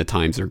as when the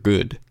times are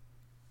good.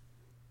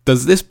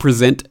 Does this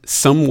present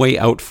some way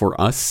out for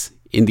us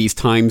in these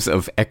times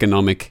of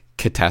economic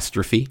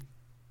catastrophe?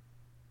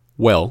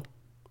 Well,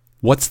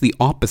 what's the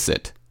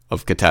opposite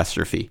of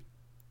catastrophe?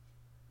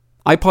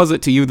 I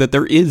posit to you that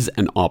there is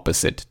an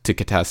opposite to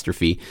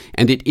catastrophe,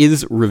 and it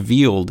is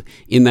revealed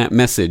in that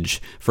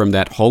message from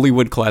that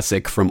Hollywood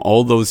classic from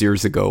all those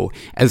years ago.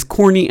 As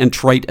corny and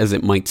trite as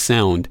it might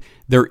sound,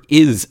 there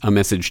is a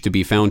message to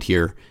be found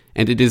here,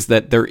 and it is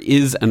that there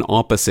is an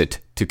opposite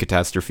to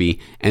catastrophe,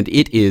 and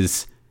it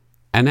is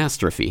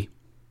Anastrophe.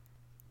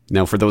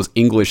 Now, for those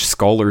English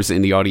scholars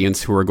in the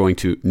audience who are going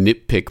to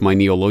nitpick my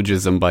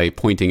neologism by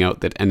pointing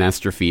out that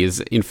anastrophe is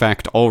in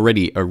fact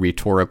already a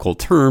rhetorical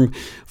term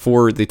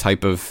for the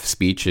type of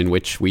speech in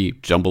which we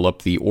jumble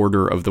up the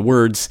order of the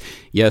words,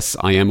 yes,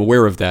 I am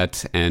aware of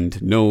that,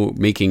 and no,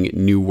 making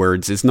new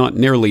words is not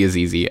nearly as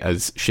easy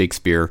as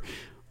Shakespeare,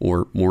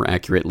 or more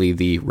accurately,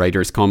 the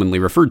writers commonly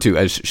referred to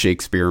as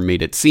Shakespeare,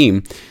 made it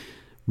seem.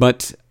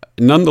 But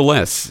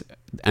nonetheless,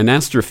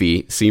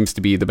 anastrophe seems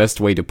to be the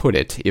best way to put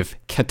it. If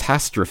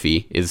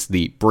catastrophe is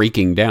the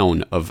breaking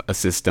down of a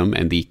system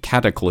and the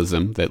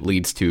cataclysm that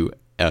leads to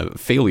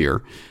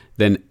failure,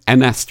 then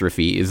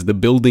anastrophe is the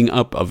building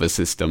up of a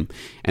system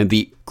and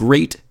the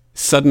great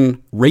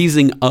sudden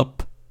raising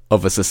up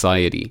of a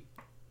society.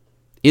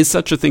 Is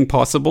such a thing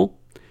possible?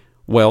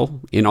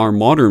 Well, in our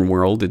modern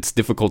world, it's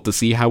difficult to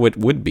see how it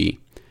would be.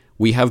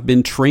 We have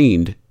been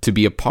trained to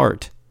be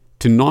apart,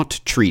 to not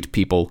treat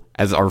people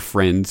as our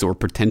friends or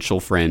potential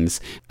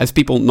friends, as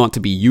people not to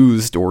be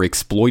used or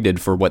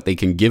exploited for what they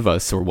can give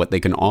us or what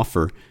they can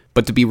offer,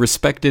 but to be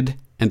respected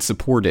and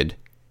supported,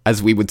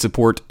 as we would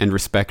support and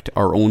respect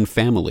our own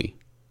family.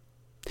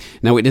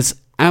 Now, it is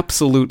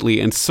absolutely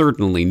and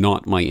certainly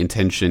not my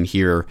intention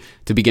here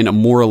to begin a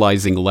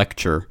moralizing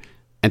lecture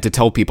and to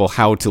tell people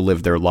how to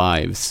live their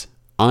lives.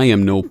 I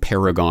am no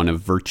paragon of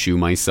virtue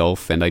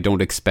myself, and I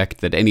don't expect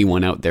that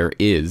anyone out there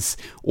is,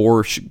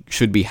 or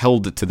should be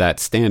held to that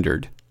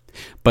standard.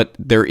 But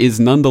there is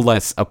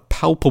nonetheless a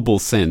palpable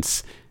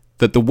sense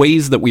that the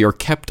ways that we are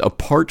kept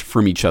apart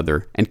from each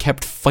other, and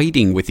kept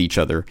fighting with each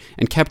other,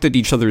 and kept at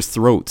each other's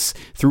throats,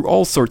 through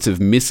all sorts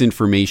of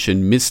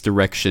misinformation,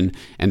 misdirection,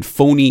 and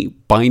phony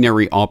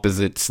binary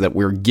opposites that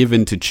we're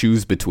given to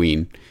choose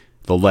between,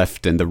 the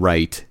left and the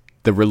right,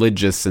 the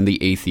religious and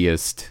the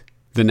atheist,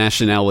 the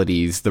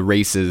nationalities, the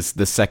races,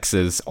 the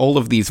sexes, all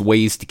of these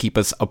ways to keep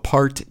us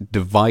apart,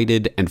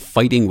 divided, and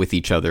fighting with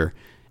each other,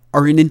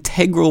 are an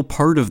integral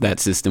part of that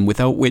system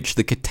without which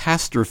the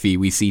catastrophe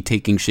we see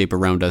taking shape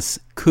around us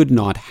could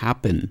not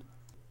happen.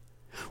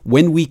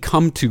 When we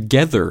come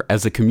together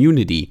as a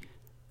community,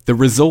 the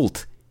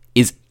result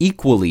is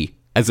equally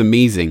as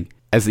amazing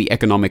as the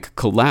economic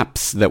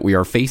collapse that we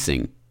are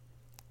facing,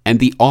 and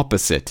the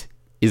opposite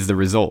is the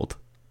result.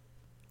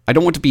 I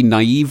don't want to be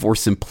naive or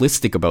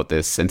simplistic about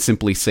this and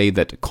simply say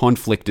that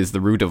conflict is the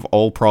root of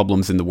all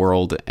problems in the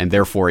world and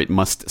therefore it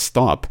must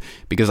stop,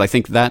 because I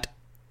think that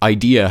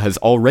idea has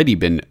already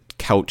been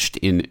couched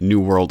in New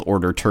World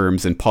Order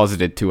terms and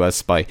posited to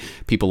us by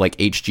people like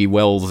H.G.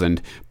 Wells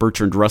and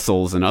Bertrand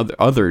Russell and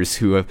others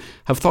who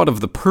have thought of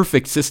the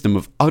perfect system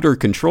of utter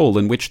control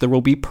in which there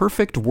will be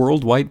perfect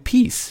worldwide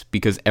peace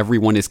because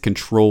everyone is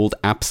controlled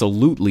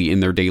absolutely in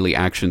their daily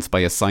actions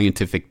by a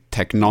scientific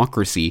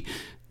technocracy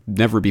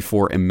never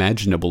before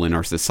imaginable in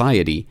our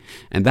society,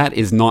 and that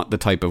is not the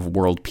type of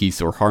world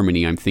peace or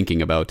harmony I'm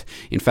thinking about.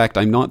 In fact,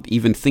 I'm not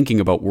even thinking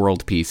about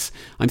world peace.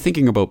 I'm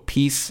thinking about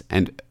peace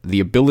and the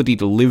ability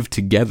to live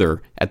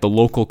together at the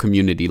local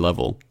community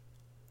level.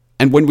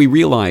 And when we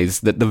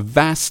realize that the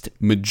vast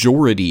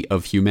majority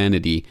of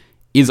humanity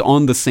is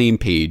on the same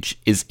page,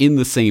 is in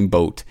the same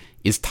boat,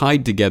 is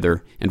tied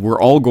together, and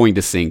we're all going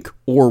to sink,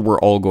 or we're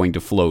all going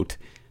to float,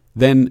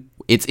 then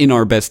it's in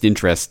our best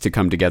interest to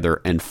come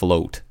together and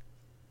float.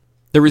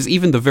 There is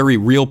even the very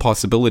real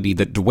possibility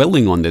that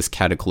dwelling on this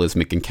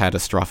cataclysmic and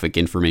catastrophic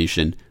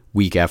information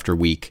week after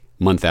week,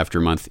 month after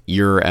month,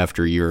 year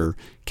after year,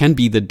 can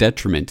be the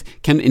detriment,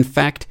 can in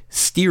fact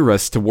steer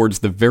us towards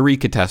the very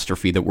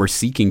catastrophe that we're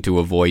seeking to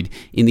avoid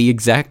in the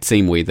exact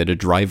same way that a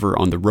driver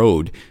on the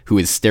road who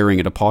is staring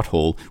at a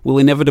pothole will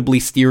inevitably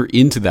steer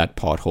into that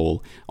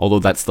pothole, although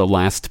that's the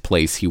last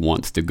place he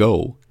wants to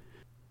go.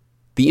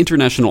 The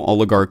international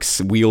oligarchs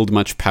wield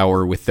much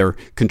power with their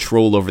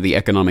control over the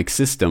economic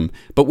system,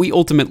 but we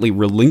ultimately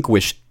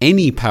relinquish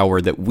any power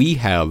that we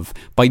have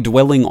by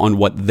dwelling on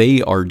what they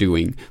are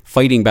doing,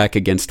 fighting back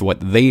against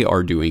what they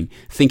are doing,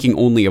 thinking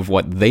only of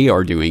what they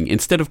are doing,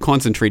 instead of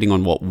concentrating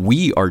on what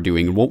we are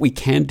doing and what we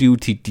can do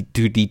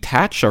to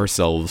detach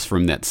ourselves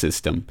from that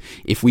system.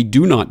 If we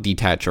do not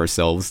detach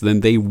ourselves, then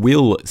they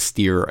will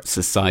steer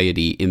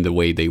society in the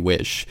way they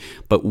wish.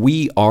 But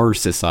we are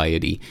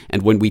society,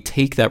 and when we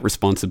take that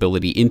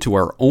responsibility into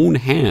our own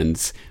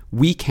hands,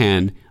 we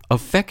can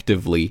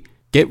effectively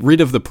get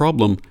rid of the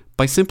problem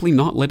by simply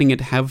not letting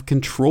it have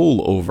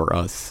control over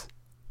us.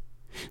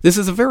 This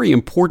is a very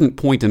important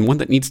point and one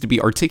that needs to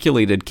be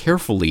articulated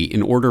carefully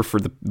in order for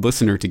the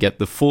listener to get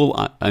the full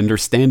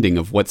understanding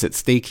of what's at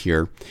stake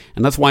here.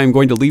 And that's why I'm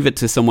going to leave it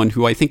to someone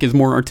who I think is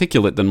more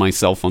articulate than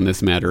myself on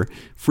this matter,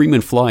 Freeman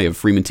Fly of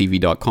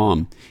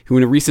FreemanTV.com, who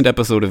in a recent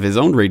episode of his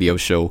own radio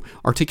show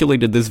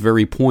articulated this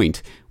very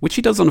point, which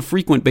he does on a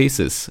frequent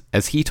basis,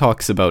 as he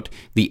talks about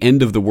the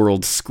end of the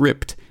world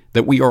script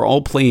that we are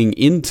all playing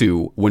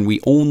into when we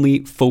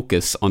only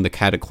focus on the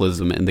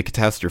cataclysm and the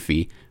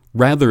catastrophe,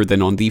 rather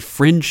than on the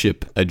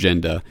friendship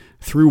agenda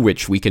through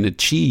which we can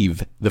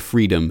achieve the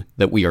freedom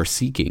that we are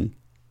seeking.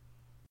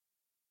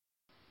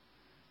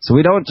 So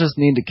we don't just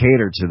need to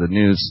cater to the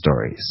news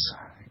stories.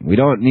 We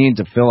don't need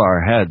to fill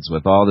our heads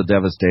with all the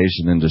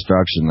devastation and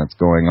destruction that's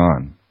going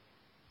on.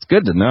 It's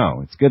good to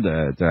know. It's good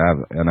to have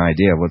an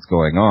idea of what's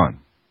going on.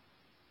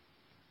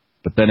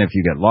 But then if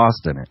you get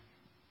lost in it,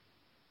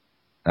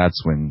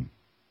 that's when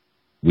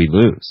we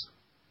lose.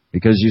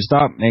 Because you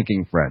stop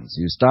making friends,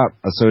 you stop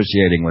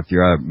associating with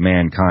your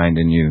mankind,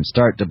 and you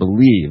start to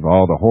believe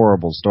all the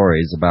horrible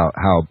stories about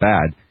how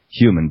bad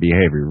human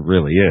behavior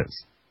really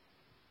is.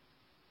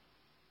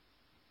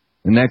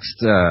 The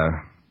next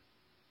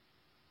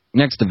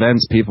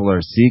events people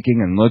are seeking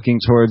and looking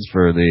towards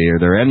for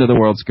their end of the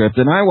world script,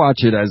 and I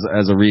watch it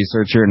as a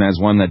researcher and as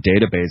one that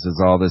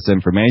databases all this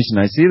information.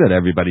 I see that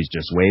everybody's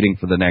just waiting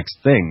for the next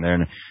thing.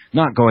 They're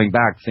not going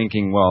back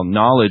thinking, well,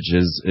 knowledge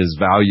is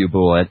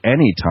valuable at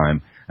any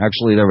time.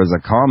 Actually, there was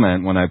a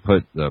comment when I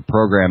put the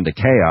program to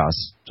chaos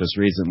just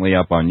recently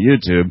up on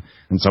YouTube,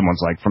 and someone's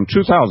like, from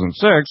 2006,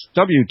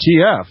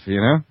 WTF, you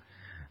know?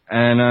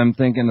 And I'm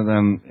thinking to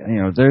them,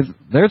 you know,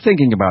 they're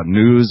thinking about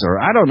news,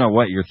 or I don't know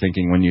what you're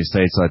thinking when you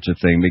say such a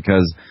thing,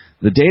 because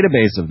the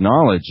database of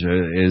knowledge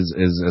is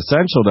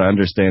essential to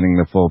understanding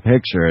the full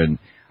picture. And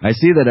I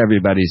see that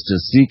everybody's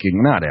just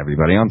seeking, not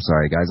everybody, I'm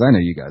sorry guys, I know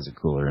you guys are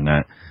cooler than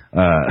that.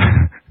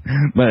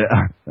 But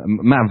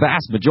my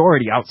vast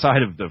majority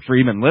outside of the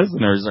Freeman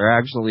listeners are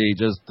actually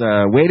just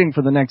waiting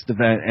for the next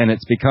event, and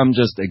it's become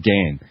just a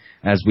game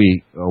as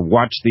we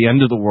watch the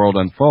end of the world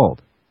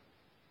unfold.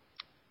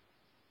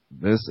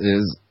 This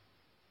is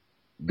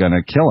going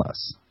to kill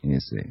us, you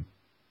see.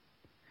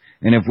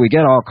 And if we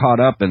get all caught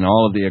up in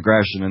all of the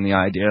aggression and the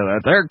idea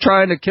that they're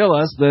trying to kill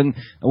us, then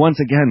once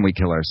again we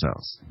kill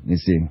ourselves, you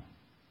see.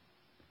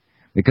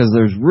 Because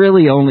there's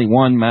really only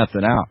one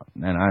method out,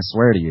 and I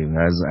swear to you,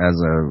 as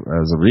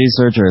a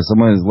researcher, as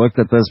someone who's looked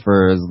at this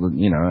for,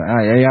 you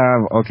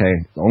know, okay,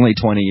 only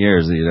 20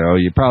 years, you know,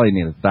 you probably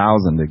need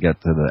 1,000 to get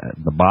to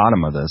the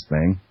bottom of this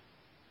thing.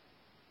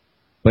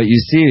 But you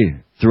see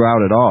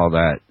throughout it all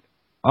that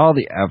all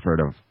the effort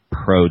of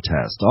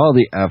protest, all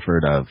the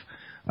effort of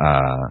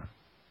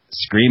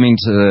screaming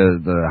to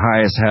the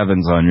highest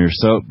heavens on your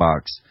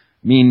soapbox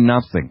mean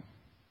nothing.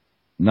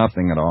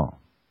 Nothing at all.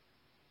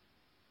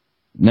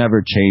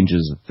 Never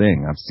changes a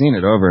thing. I've seen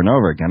it over and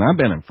over again. I've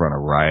been in front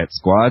of riot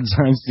squads.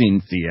 I've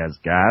seen CS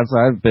gas.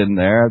 I've been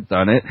there. I've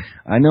done it.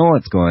 I know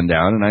what's going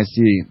down, and I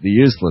see the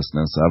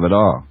uselessness of it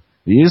all.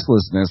 The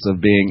uselessness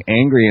of being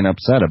angry and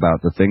upset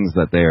about the things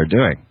that they are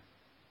doing.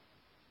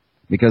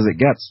 Because it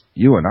gets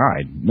you and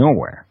I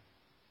nowhere.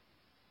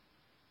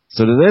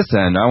 So to this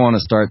end, I want to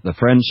start the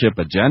friendship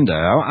agenda.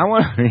 I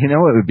want, you know,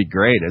 what would be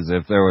great is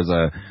if there was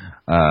a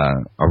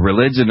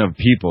religion of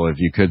people, if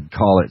you could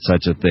call it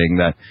such a thing,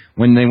 that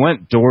when they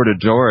went door to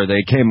door,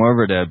 they came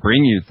over to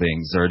bring you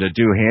things, or to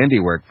do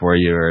handiwork for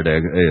you, or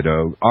to, you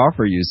know,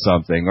 offer you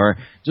something, or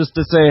just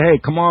to say, hey,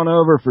 come on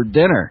over for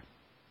dinner.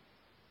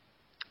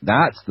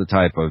 That's the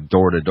type of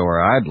door to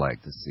door I'd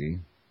like to see.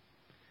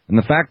 And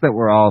the fact that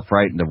we're all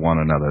frightened of one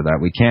another, that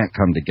we can't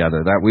come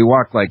together, that we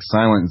walk like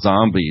silent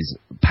zombies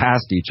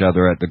past each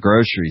other at the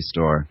grocery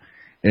store,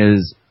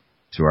 is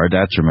to our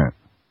detriment.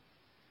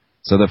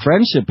 So the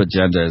friendship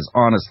agenda is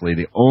honestly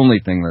the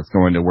only thing that's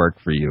going to work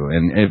for you.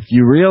 And if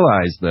you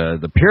realize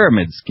the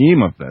pyramid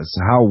scheme of this,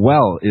 how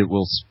well it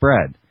will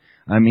spread,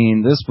 I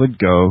mean, this would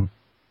go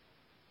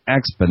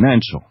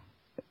exponential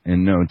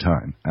in no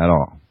time at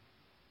all.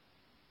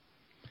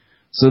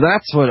 So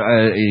that's what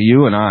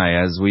you and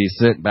I, as we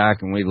sit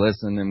back and we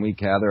listen and we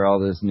gather all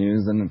this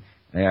news, and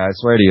I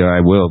swear to you, I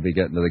will be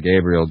getting to the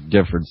Gabriel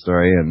Gifford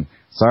story, and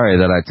sorry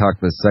that I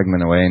talked this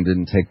segment away and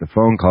didn't take the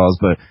phone calls,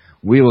 but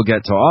we will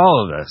get to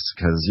all of this,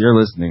 because you're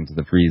listening to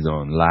the Free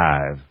Zone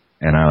live,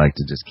 and I like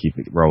to just keep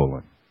it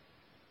rolling.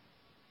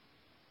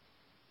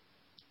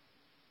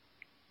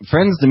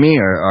 friends to me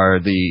are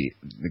the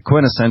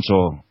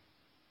quintessential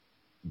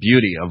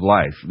beauty of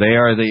life. They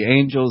are the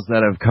angels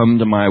that have come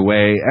to my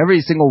way.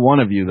 Every single one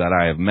of you that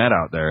I have met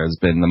out there has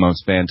been the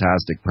most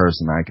fantastic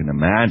person I can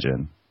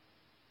imagine.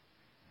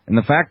 And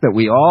the fact that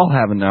we all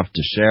have enough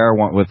to share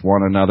with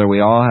one another,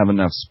 we all have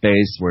enough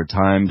space where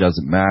time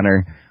doesn't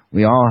matter,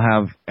 we all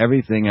have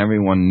everything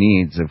everyone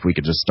needs if we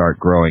could just start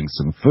growing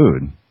some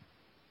food.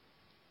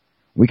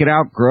 We could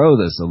outgrow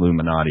this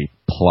Illuminati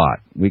plot.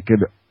 We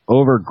could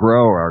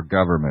overgrow our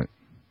government.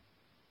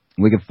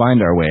 We could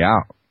find our way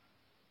out.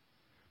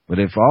 But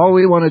if all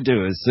we want to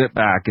do is sit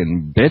back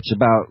and bitch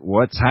about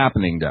what's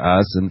happening to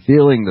us and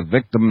feeling the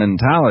victim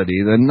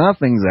mentality, then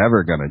nothing's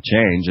ever going to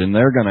change, and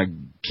they're going to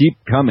keep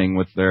coming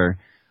with their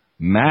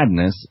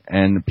madness,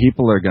 and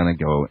people are going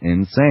to go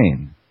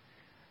insane.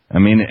 I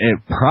mean, it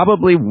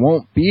probably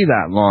won't be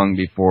that long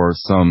before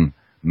some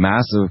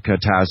massive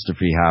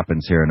catastrophe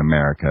happens here in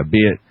America, be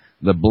it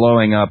the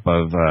blowing up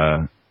of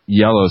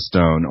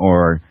Yellowstone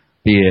or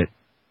be it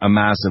a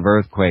massive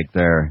earthquake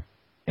there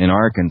in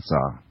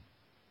Arkansas.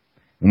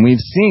 And we've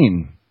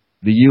seen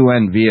the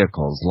UN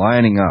vehicles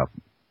lining up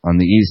on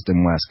the east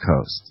and west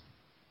coast.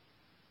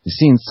 We've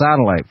seen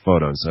satellite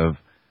photos of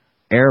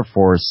Air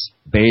Force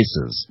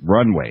bases,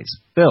 runways,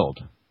 filled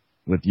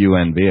with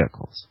UN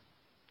vehicles.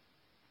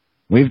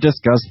 We've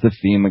discussed the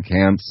FEMA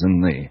camps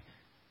and the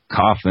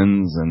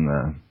coffins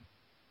and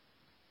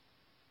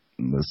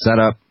the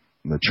setup,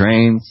 the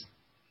trains.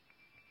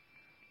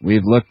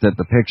 We've looked at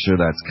the picture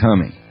that's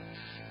coming.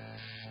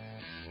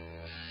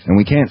 And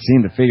we can't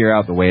seem to figure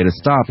out the way to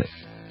stop it.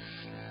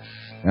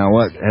 Now,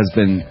 what has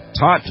been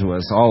taught to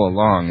us all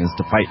along is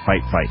to fight,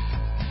 fight, fight.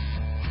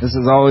 This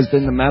has always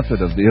been the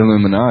method of the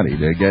Illuminati,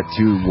 to get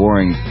two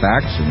warring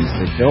factions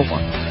to kill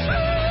one.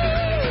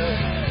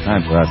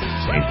 Time for us to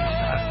change that.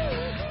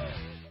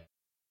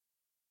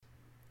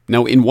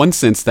 Now, in one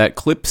sense, that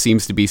clip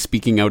seems to be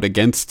speaking out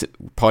against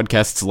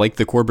podcasts like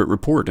the Corbett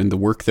Report and the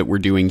work that we're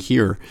doing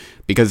here,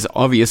 because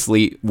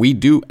obviously we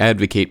do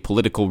advocate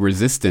political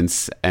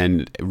resistance,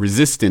 and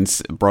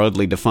resistance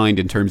broadly defined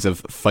in terms of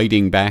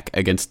fighting back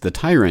against the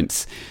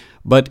tyrants.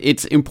 But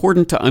it's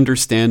important to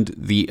understand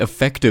the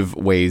effective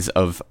ways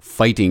of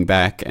fighting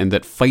back, and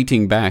that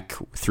fighting back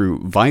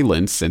through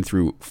violence and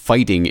through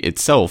fighting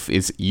itself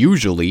is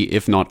usually,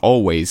 if not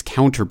always,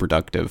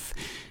 counterproductive.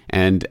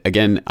 And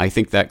again, I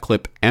think that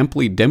clip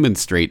amply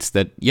demonstrates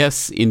that,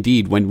 yes,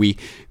 indeed, when we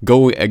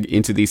go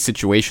into these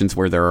situations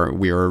where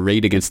we are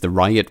arrayed against the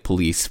riot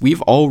police,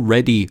 we've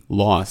already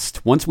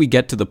lost. Once we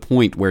get to the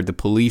point where the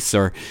police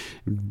are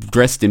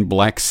dressed in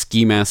black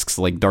ski masks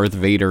like Darth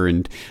Vader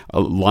and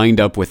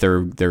lined up with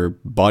their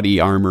body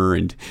armor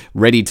and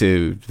ready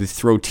to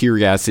throw tear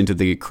gas into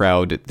the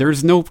crowd,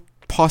 there's no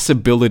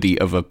possibility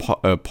of a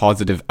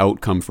positive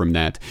outcome from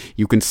that.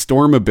 You can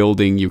storm a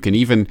building, you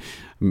can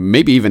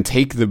maybe even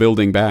take the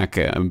building back,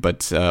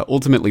 but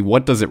ultimately,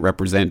 what does it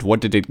represent?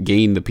 What did it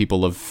gain the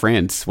people of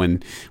France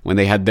when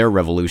they had their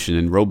revolution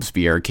and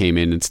Robespierre came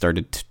in and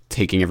started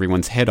taking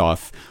everyone's head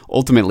off?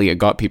 Ultimately, it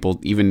got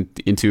people even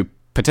into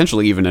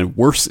potentially even a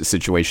worse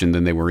situation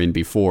than they were in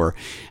before.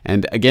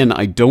 And again,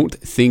 I don't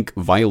think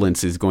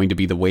violence is going to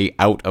be the way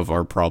out of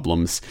our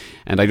problems.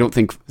 And I don't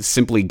think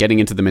simply getting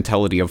into the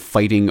mentality of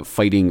fighting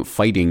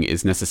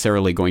is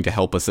necessarily going to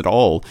help us at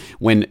all,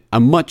 when a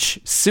much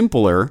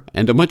simpler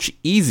and a much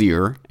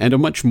easier and a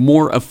much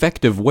more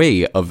effective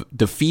way of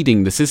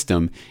defeating the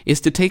system is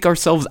to take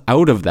ourselves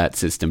out of that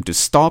system, to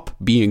stop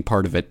being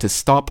part of it, to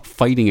stop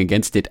fighting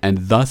against it,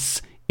 and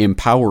thus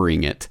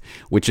empowering it,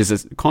 which is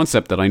a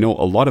concept that I know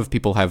a lot of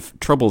people have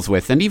troubles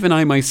with, and even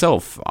I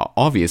myself.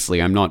 Obviously,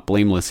 I'm not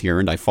blameless here,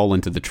 and I fall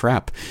into the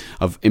trap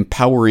of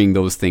empowering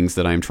those things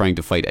that I'm trying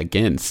to fight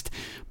against.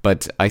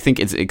 But I think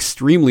it's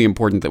extremely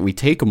important that we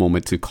take a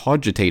moment to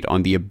cogitate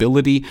on the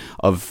ability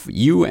of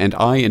you and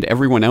I and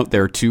everyone out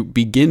there to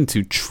begin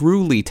to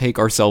truly take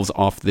ourselves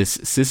off this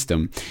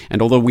system.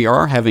 And although we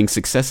are having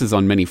successes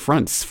on many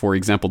fronts, for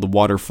example, the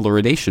water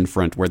fluoridation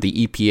front, where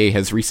the EPA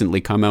has recently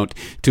come out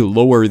to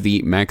lower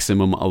the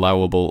maximum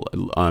allowable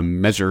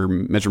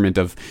measurement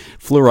of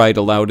fluoride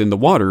allowed in the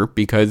water,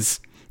 because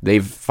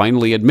they've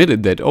finally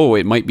admitted that,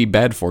 it might be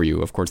bad for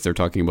you. Of course, they're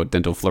talking about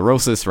dental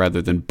fluorosis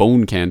rather than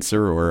bone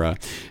cancer or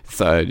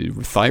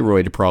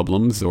thyroid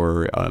problems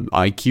or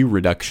IQ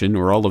reduction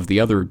or all of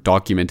the other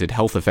documented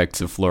health effects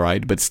of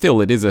fluoride. But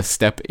still, it is a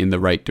step in the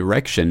right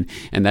direction.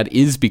 And that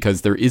is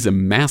because there is a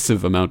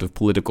massive amount of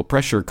political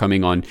pressure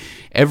coming on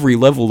every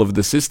level of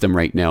the system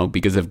right now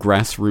because of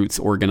grassroots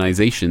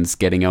organizations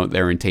getting out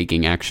there and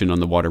taking action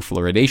on the water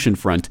fluoridation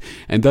front,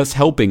 and thus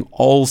helping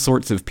all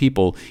sorts of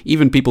people,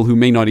 even people who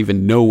may not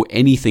even know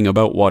anything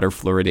about water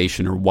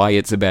fluoridation or why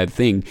it's a bad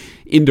thing,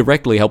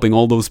 indirectly helping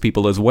all those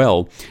people as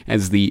well,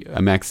 as the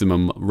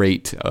maximum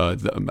rate,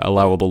 the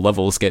allowable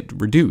levels get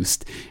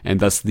reduced,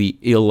 and thus the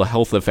ill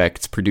health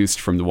effects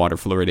produced from the water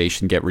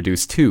fluoridation get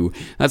reduced too.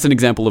 That's an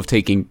example of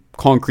taking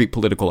concrete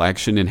political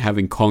action and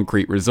having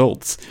concrete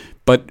results.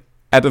 But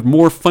at a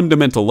more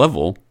fundamental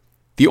level,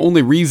 The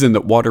only reason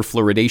that water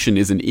fluoridation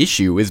is an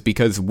issue is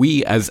because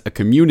we as a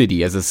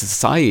community, as a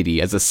society,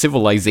 as a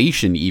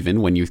civilization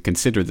even, when you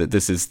consider that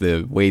this is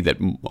the way that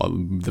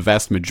the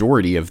vast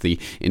majority of the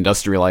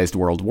industrialized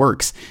world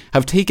works,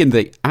 have taken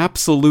the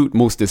absolute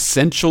most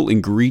essential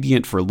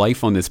ingredient for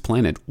life on this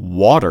planet,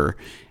 water,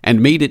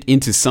 and made it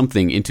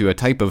into a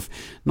type of,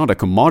 not a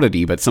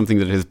commodity, but something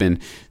that has been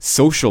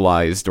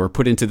socialized or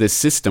put into this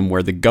system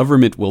where the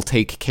government will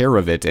take care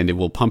of it and it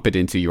will pump it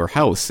into your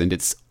house, and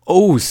it's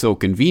oh so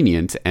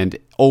convenient, and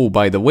oh,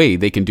 by the way,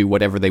 they can do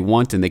whatever they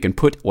want and they can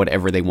put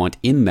whatever they want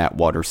in that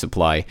water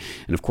supply.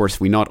 And of course,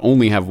 we not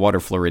only have water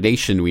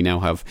fluoridation, we now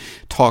have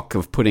talk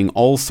of putting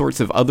all sorts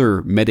of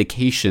other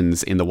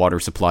medications in the water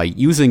supply,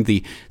 using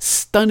the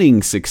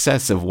stunning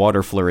success of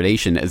water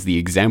fluoridation as the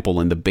example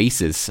and the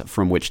basis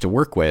from which to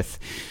work with.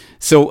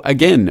 So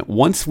again,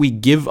 once we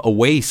give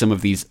away some of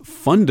these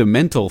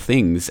fundamental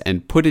things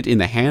and put it in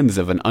the hands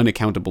of an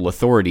unaccountable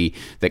authority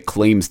that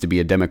claims to be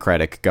a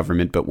democratic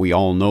government, but we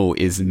all know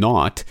is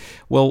not,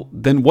 well,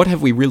 then what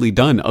have we really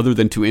done other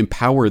than to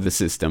empower the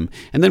system?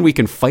 And then we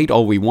can fight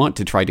all we want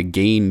to try to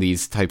gain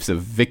these types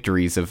of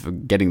victories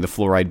of getting the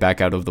fluoride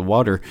back out of the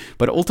water,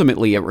 but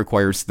ultimately it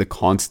requires the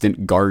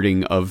constant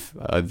guarding of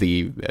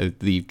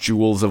the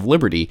jewels of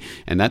liberty,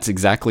 and that's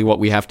exactly what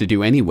we have to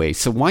do anyway.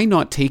 So why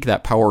not take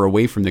that power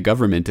away from the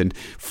government and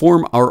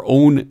form our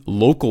own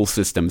local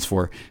systems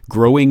for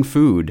growing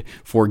food,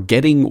 for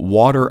getting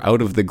water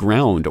out of the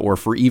ground, or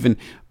for even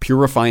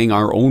purifying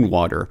our own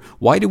water?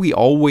 Why do we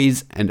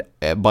always and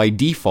by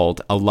default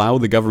allow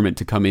the government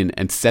to come in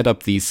and set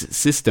up these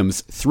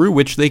systems through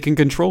which they can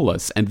control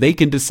us and they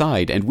can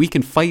decide, and we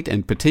can fight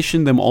and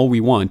petition them all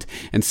we want,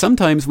 and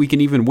sometimes we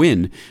can even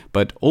win,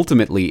 but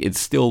ultimately it's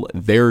still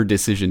their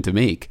decision to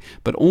make,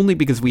 but only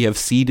because we have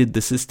ceded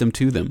the system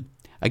to them.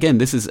 Again,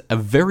 this is a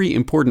very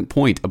important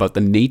point about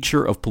the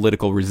nature of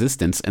political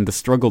resistance and the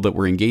struggle that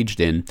we're engaged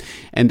in.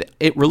 And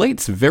it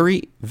relates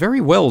very, very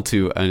well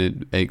to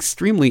an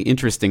extremely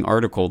interesting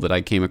article that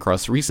I came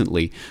across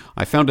recently.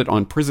 I found it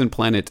on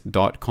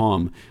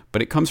prisonplanet.com,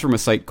 but it comes from a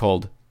site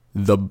called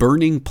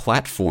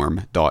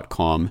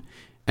theburningplatform.com.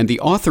 And the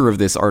author of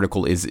this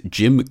article is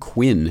Jim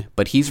Quinn,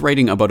 but he's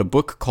writing about a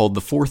book called The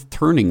Fourth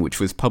Turning,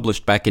 which was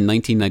published back in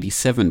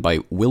 1997 by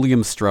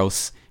William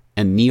Strauss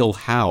and Neil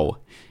Howe.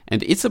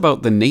 And it's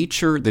about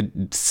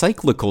the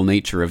cyclical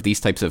nature of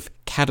these types of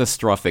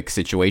catastrophic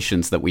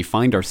situations that we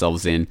find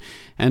ourselves in,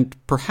 and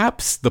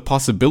perhaps the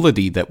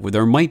possibility that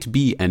there might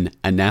be an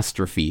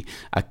anastrophe,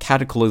 a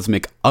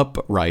cataclysmic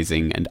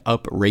uprising and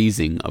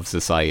upraising of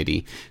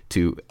society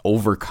to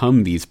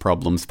overcome these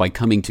problems by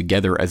coming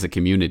together as a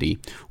community,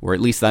 or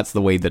at least that's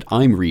the way that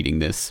I'm reading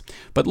this.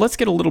 But let's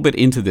get a little bit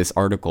into this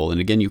article,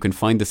 and again, you can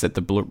find this at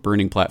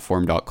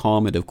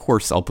theburningplatform.com, and of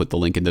course I'll put the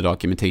link in the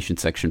documentation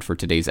section for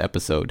today's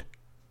episode.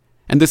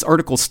 And this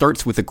article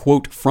starts with a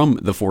quote from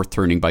The Fourth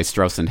Turning by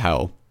Strauss and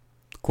Howe.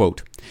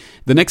 Quote,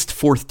 "The next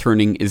fourth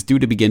turning is due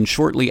to begin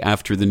shortly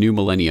after the new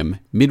millennium,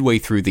 midway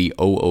through the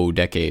 00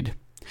 decade.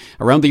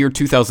 Around the year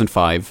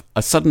 2005,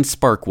 a sudden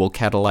spark will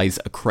catalyze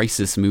a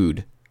crisis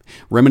mood.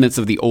 Remnants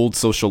of the old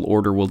social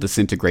order will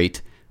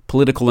disintegrate,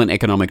 political and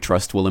economic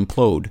trust will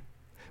implode.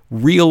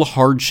 Real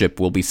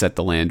hardship will beset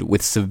the land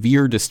with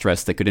severe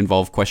distress that could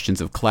involve questions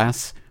of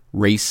class,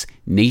 race,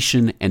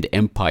 nation, and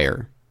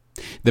empire.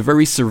 The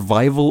very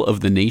survival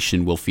of the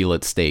nation will feel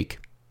at stake.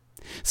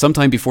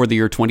 Sometime before the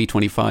year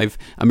 2025,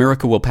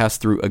 America will pass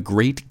through a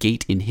great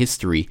gate in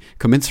history,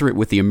 commensurate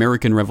with the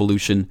American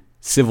Revolution,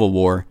 Civil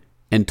War,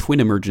 and twin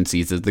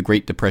emergencies of the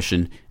Great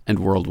Depression and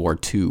World War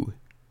II."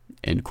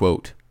 End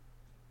quote.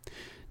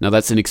 Now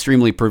that's an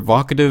extremely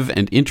provocative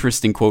and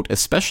interesting quote,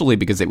 especially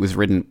because it was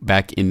written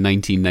back in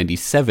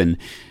 1997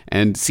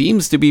 and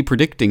seems to be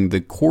predicting the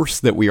course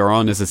that we are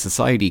on as a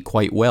society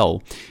quite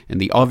well.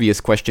 And the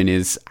obvious question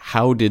is,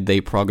 how did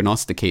they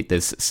prognosticate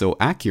this so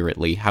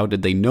accurately? How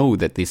did they know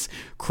that this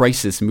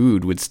crisis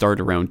mood would start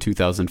around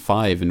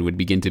 2005 and would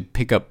begin to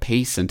pick up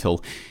pace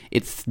until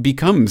it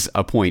becomes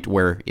a point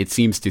where it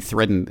seems to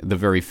threaten the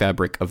very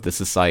fabric of the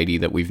society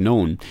that we've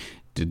known?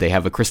 Did they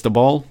have a crystal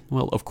ball?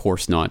 Well, of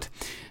course not.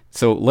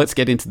 So let's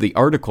get into the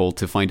article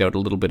to find out a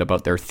little bit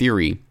about their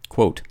theory.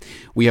 Quote,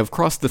 "We have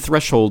crossed the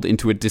threshold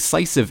into a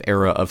decisive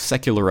era of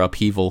secular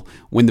upheaval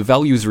when the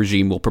values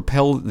regime will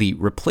propel the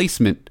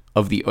replacement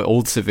of the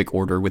old civic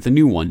order with a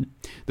new one.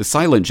 The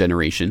silent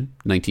generation,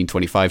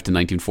 1925 to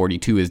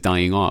 1942, is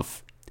dying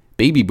off.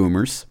 Baby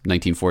boomers,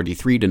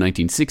 1943 to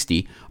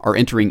 1960, are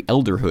entering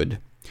elderhood.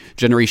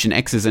 Generation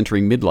X is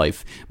entering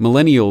midlife,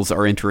 millennials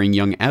are entering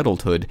young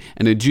adulthood,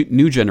 and a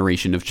new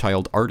generation of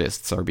child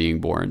artists are being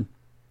born.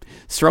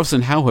 Strauss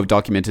and Howe have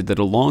documented that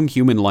a long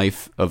human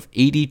life of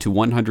 80 to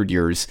 100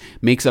 years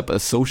makes up a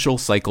social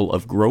cycle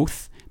of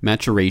growth,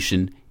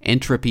 maturation,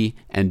 entropy,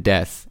 and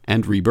death,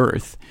 and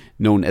rebirth,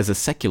 known as a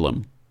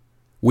seculum.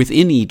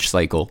 Within each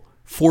cycle,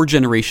 4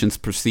 generations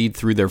proceed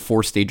through their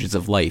 4 stages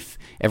of life.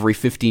 Every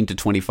 15 to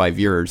 25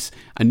 years,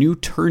 a new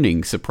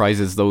turning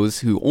surprises those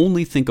who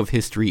only think of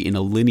history in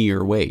a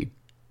linear way.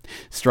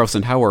 Strauss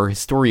and Howe are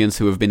historians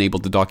who have been able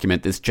to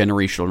document this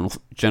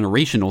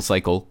generational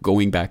cycle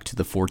going back to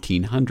the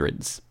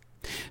 1400s.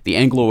 The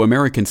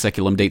Anglo-American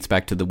speculum dates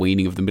back to the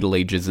waning of the Middle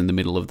Ages in the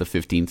middle of the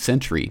 15th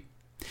century.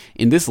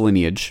 In this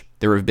lineage,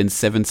 there have been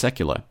 7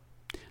 secula: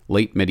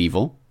 late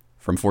medieval,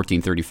 from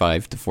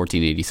 1435 to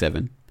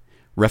 1487,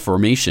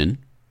 Reformation,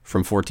 from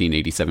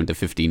 1487 to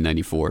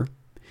 1594,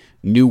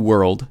 New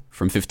World,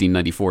 from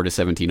 1594 to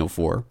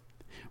 1704,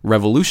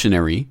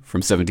 Revolutionary, from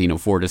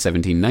 1704 to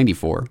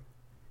 1794,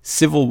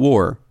 Civil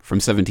War, from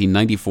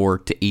 1794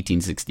 to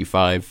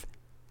 1865,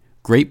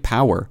 Great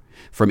Power,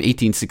 from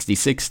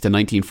 1866 to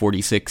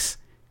 1946,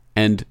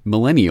 and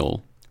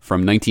Millennial,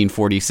 from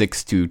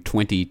 1946 to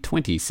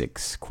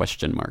 2026, ?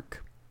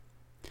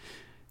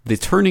 The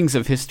turnings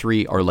of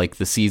history are like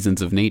the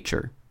seasons of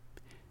nature.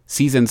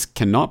 Seasons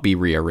cannot be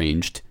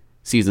rearranged,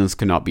 seasons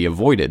cannot be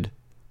avoided,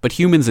 but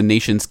humans and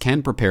nations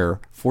can prepare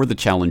for the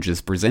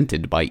challenges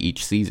presented by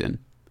each season.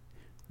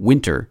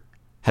 Winter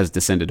has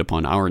descended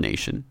upon our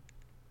nation.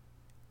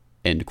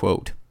 End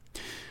quote.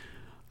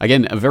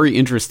 Again, a very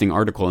interesting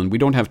article, and we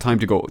don't have time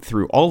to go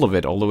through all of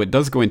it, although it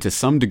does go into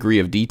some degree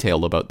of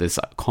detail about this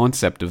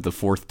concept of the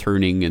fourth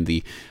turning and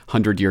the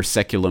 100-year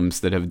seculums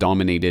that have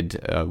dominated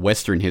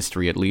Western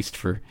history, at least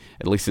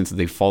since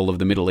the fall of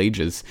the Middle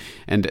Ages.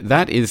 And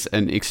that is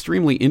an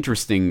extremely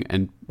interesting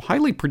and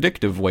highly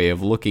predictive way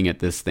of looking at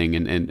this thing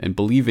and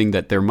believing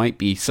that there might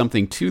be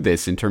something to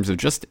this in terms of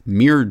just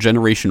mere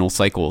generational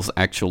cycles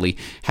actually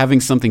having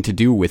something to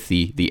do with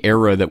the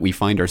era that we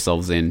find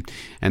ourselves in.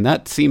 And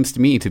that seems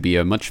to me to be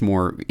a much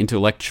more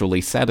intellectually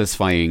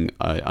satisfying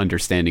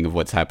understanding of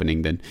what's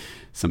happening than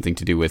something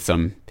to do with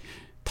some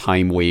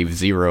time wave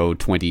 0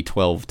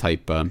 2012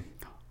 type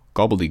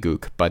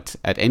gobbledygook. But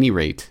at any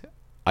rate,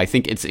 I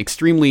think it's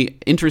extremely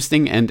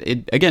interesting, and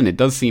it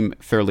does seem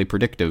fairly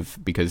predictive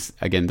because,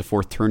 again, the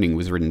fourth turning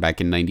was written back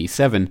in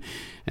 97,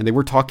 and they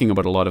were talking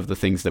about a lot of the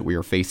things that we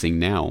are facing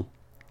now.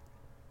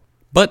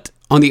 But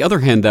on the other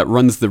hand, that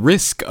runs the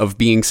risk of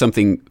being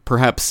something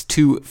perhaps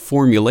too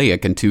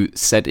formulaic and too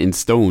set in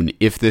stone.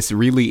 If this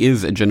really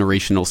is a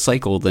generational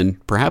cycle,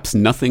 then perhaps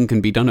nothing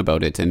can be done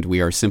about it, and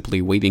we are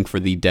simply waiting for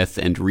the death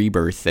and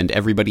rebirth, and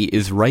everybody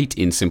is right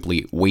in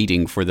simply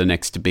waiting for the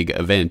next big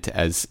event,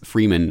 as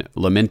Freeman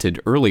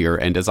lamented earlier,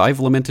 and as I've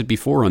lamented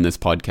before on this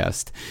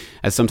podcast,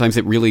 as sometimes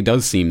it really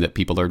does seem that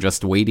people are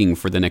just waiting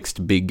for the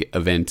next big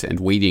event and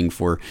waiting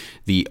for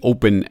the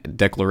open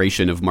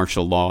declaration of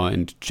martial law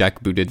and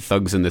jackbooted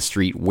thugs in the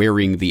street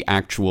wearing the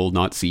actual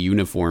Nazi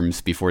uniforms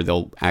before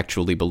they'll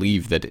actually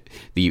believe that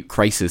the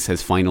crisis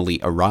has finally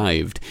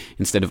arrived,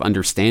 instead of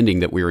understanding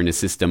that we're in a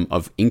system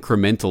of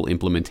incremental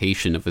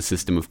implementation of a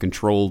system of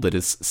control that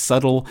is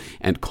subtle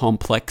and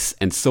complex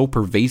and so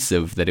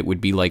pervasive that it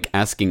would be like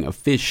asking a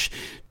fish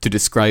to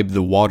describe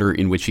the water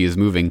in which he is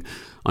moving.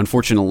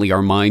 Unfortunately,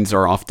 our minds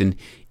are often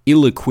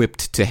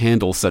ill-equipped to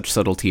handle such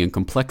subtlety and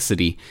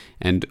complexity,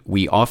 and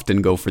we often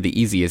go for the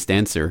easiest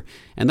answer.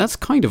 And that's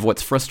kind of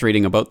what's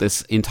frustrating about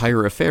this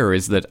entire affair,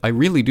 is that I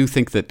really do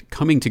think that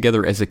coming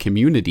together as a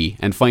community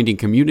and finding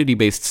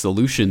community-based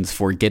solutions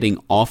for getting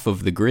off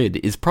of the grid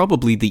is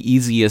probably the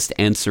easiest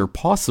answer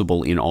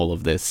possible in all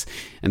of this.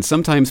 And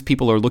sometimes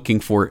people are looking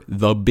for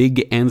the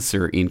big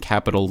answer in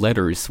capital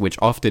letters, which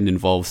often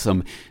involves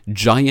some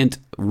giant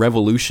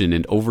revolution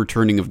and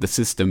overturning of the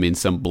system in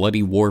some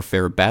bloody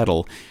warfare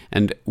battle.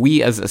 And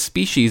we as a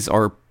species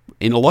are,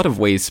 in a lot of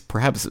ways,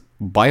 perhaps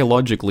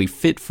biologically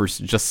fit for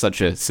just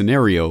such a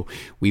scenario.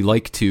 We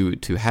like to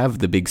have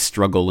the big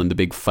struggle and the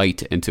big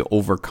fight and to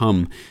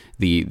overcome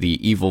the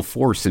evil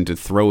force and to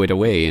throw it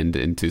away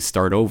and to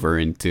start over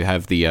and to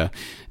have the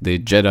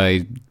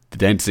Jedi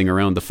dancing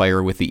around the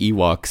fire with the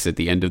Ewoks at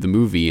the end of the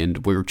movie.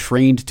 And we're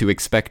trained to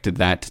expect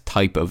that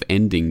type of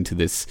ending to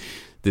this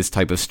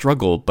type of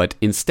struggle. But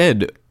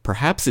instead,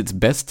 perhaps it's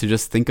best to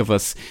just think of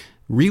us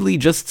really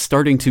just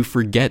starting to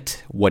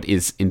forget what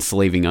is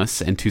enslaving us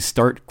and to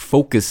start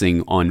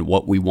focusing on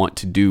what we want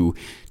to do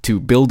to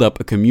build up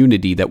a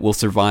community that will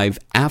survive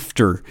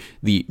after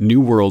the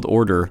New World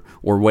Order,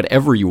 or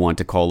whatever you want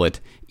to call it,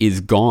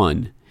 is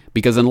gone.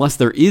 Because unless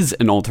there is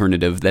an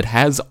alternative that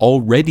has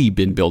already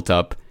been built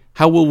up,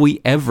 how will we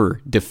ever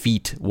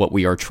defeat what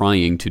we are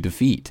trying to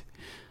defeat?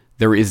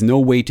 There is no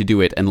way to do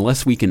it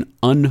unless we can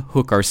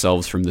unhook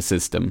ourselves from the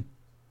system.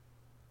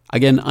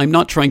 Again, I'm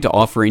not trying to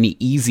offer any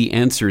easy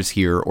answers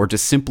here or to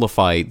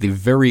simplify the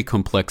very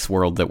complex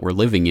world that we're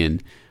living in,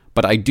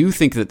 but I do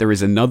think that there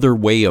is another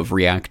way of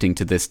reacting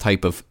to this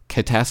type of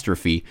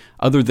catastrophe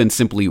other than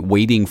simply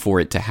waiting for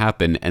it to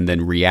happen and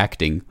then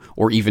reacting,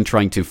 or even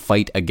trying to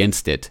fight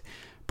against it.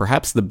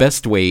 Perhaps the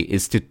best way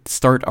is to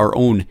start our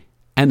own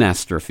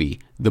Anastrophe,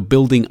 the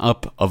building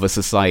up of a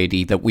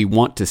society that we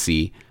want to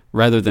see,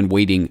 rather than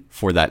waiting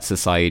for that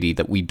society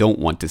that we don't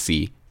want to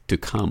see to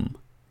come.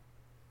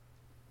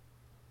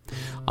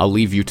 I'll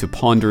leave you to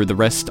ponder the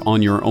rest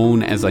on your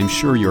own, as I'm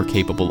sure you're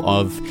capable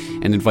of,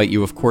 and invite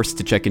you, of course,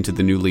 to check into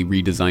the newly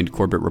redesigned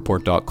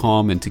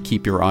CorbettReport.com and to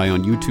keep your eye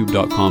on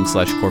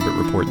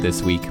youtube.com/CorbettReport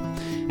this week.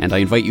 And I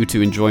invite you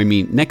to join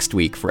me next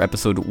week for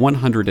episode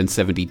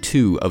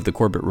 172 of the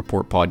Corbett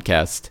Report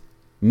podcast,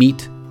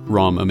 Meet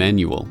Rahm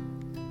Emanuel.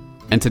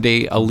 And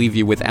today I'll leave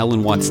you with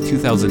Alan Watts'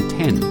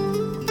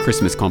 2010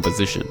 Christmas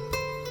composition.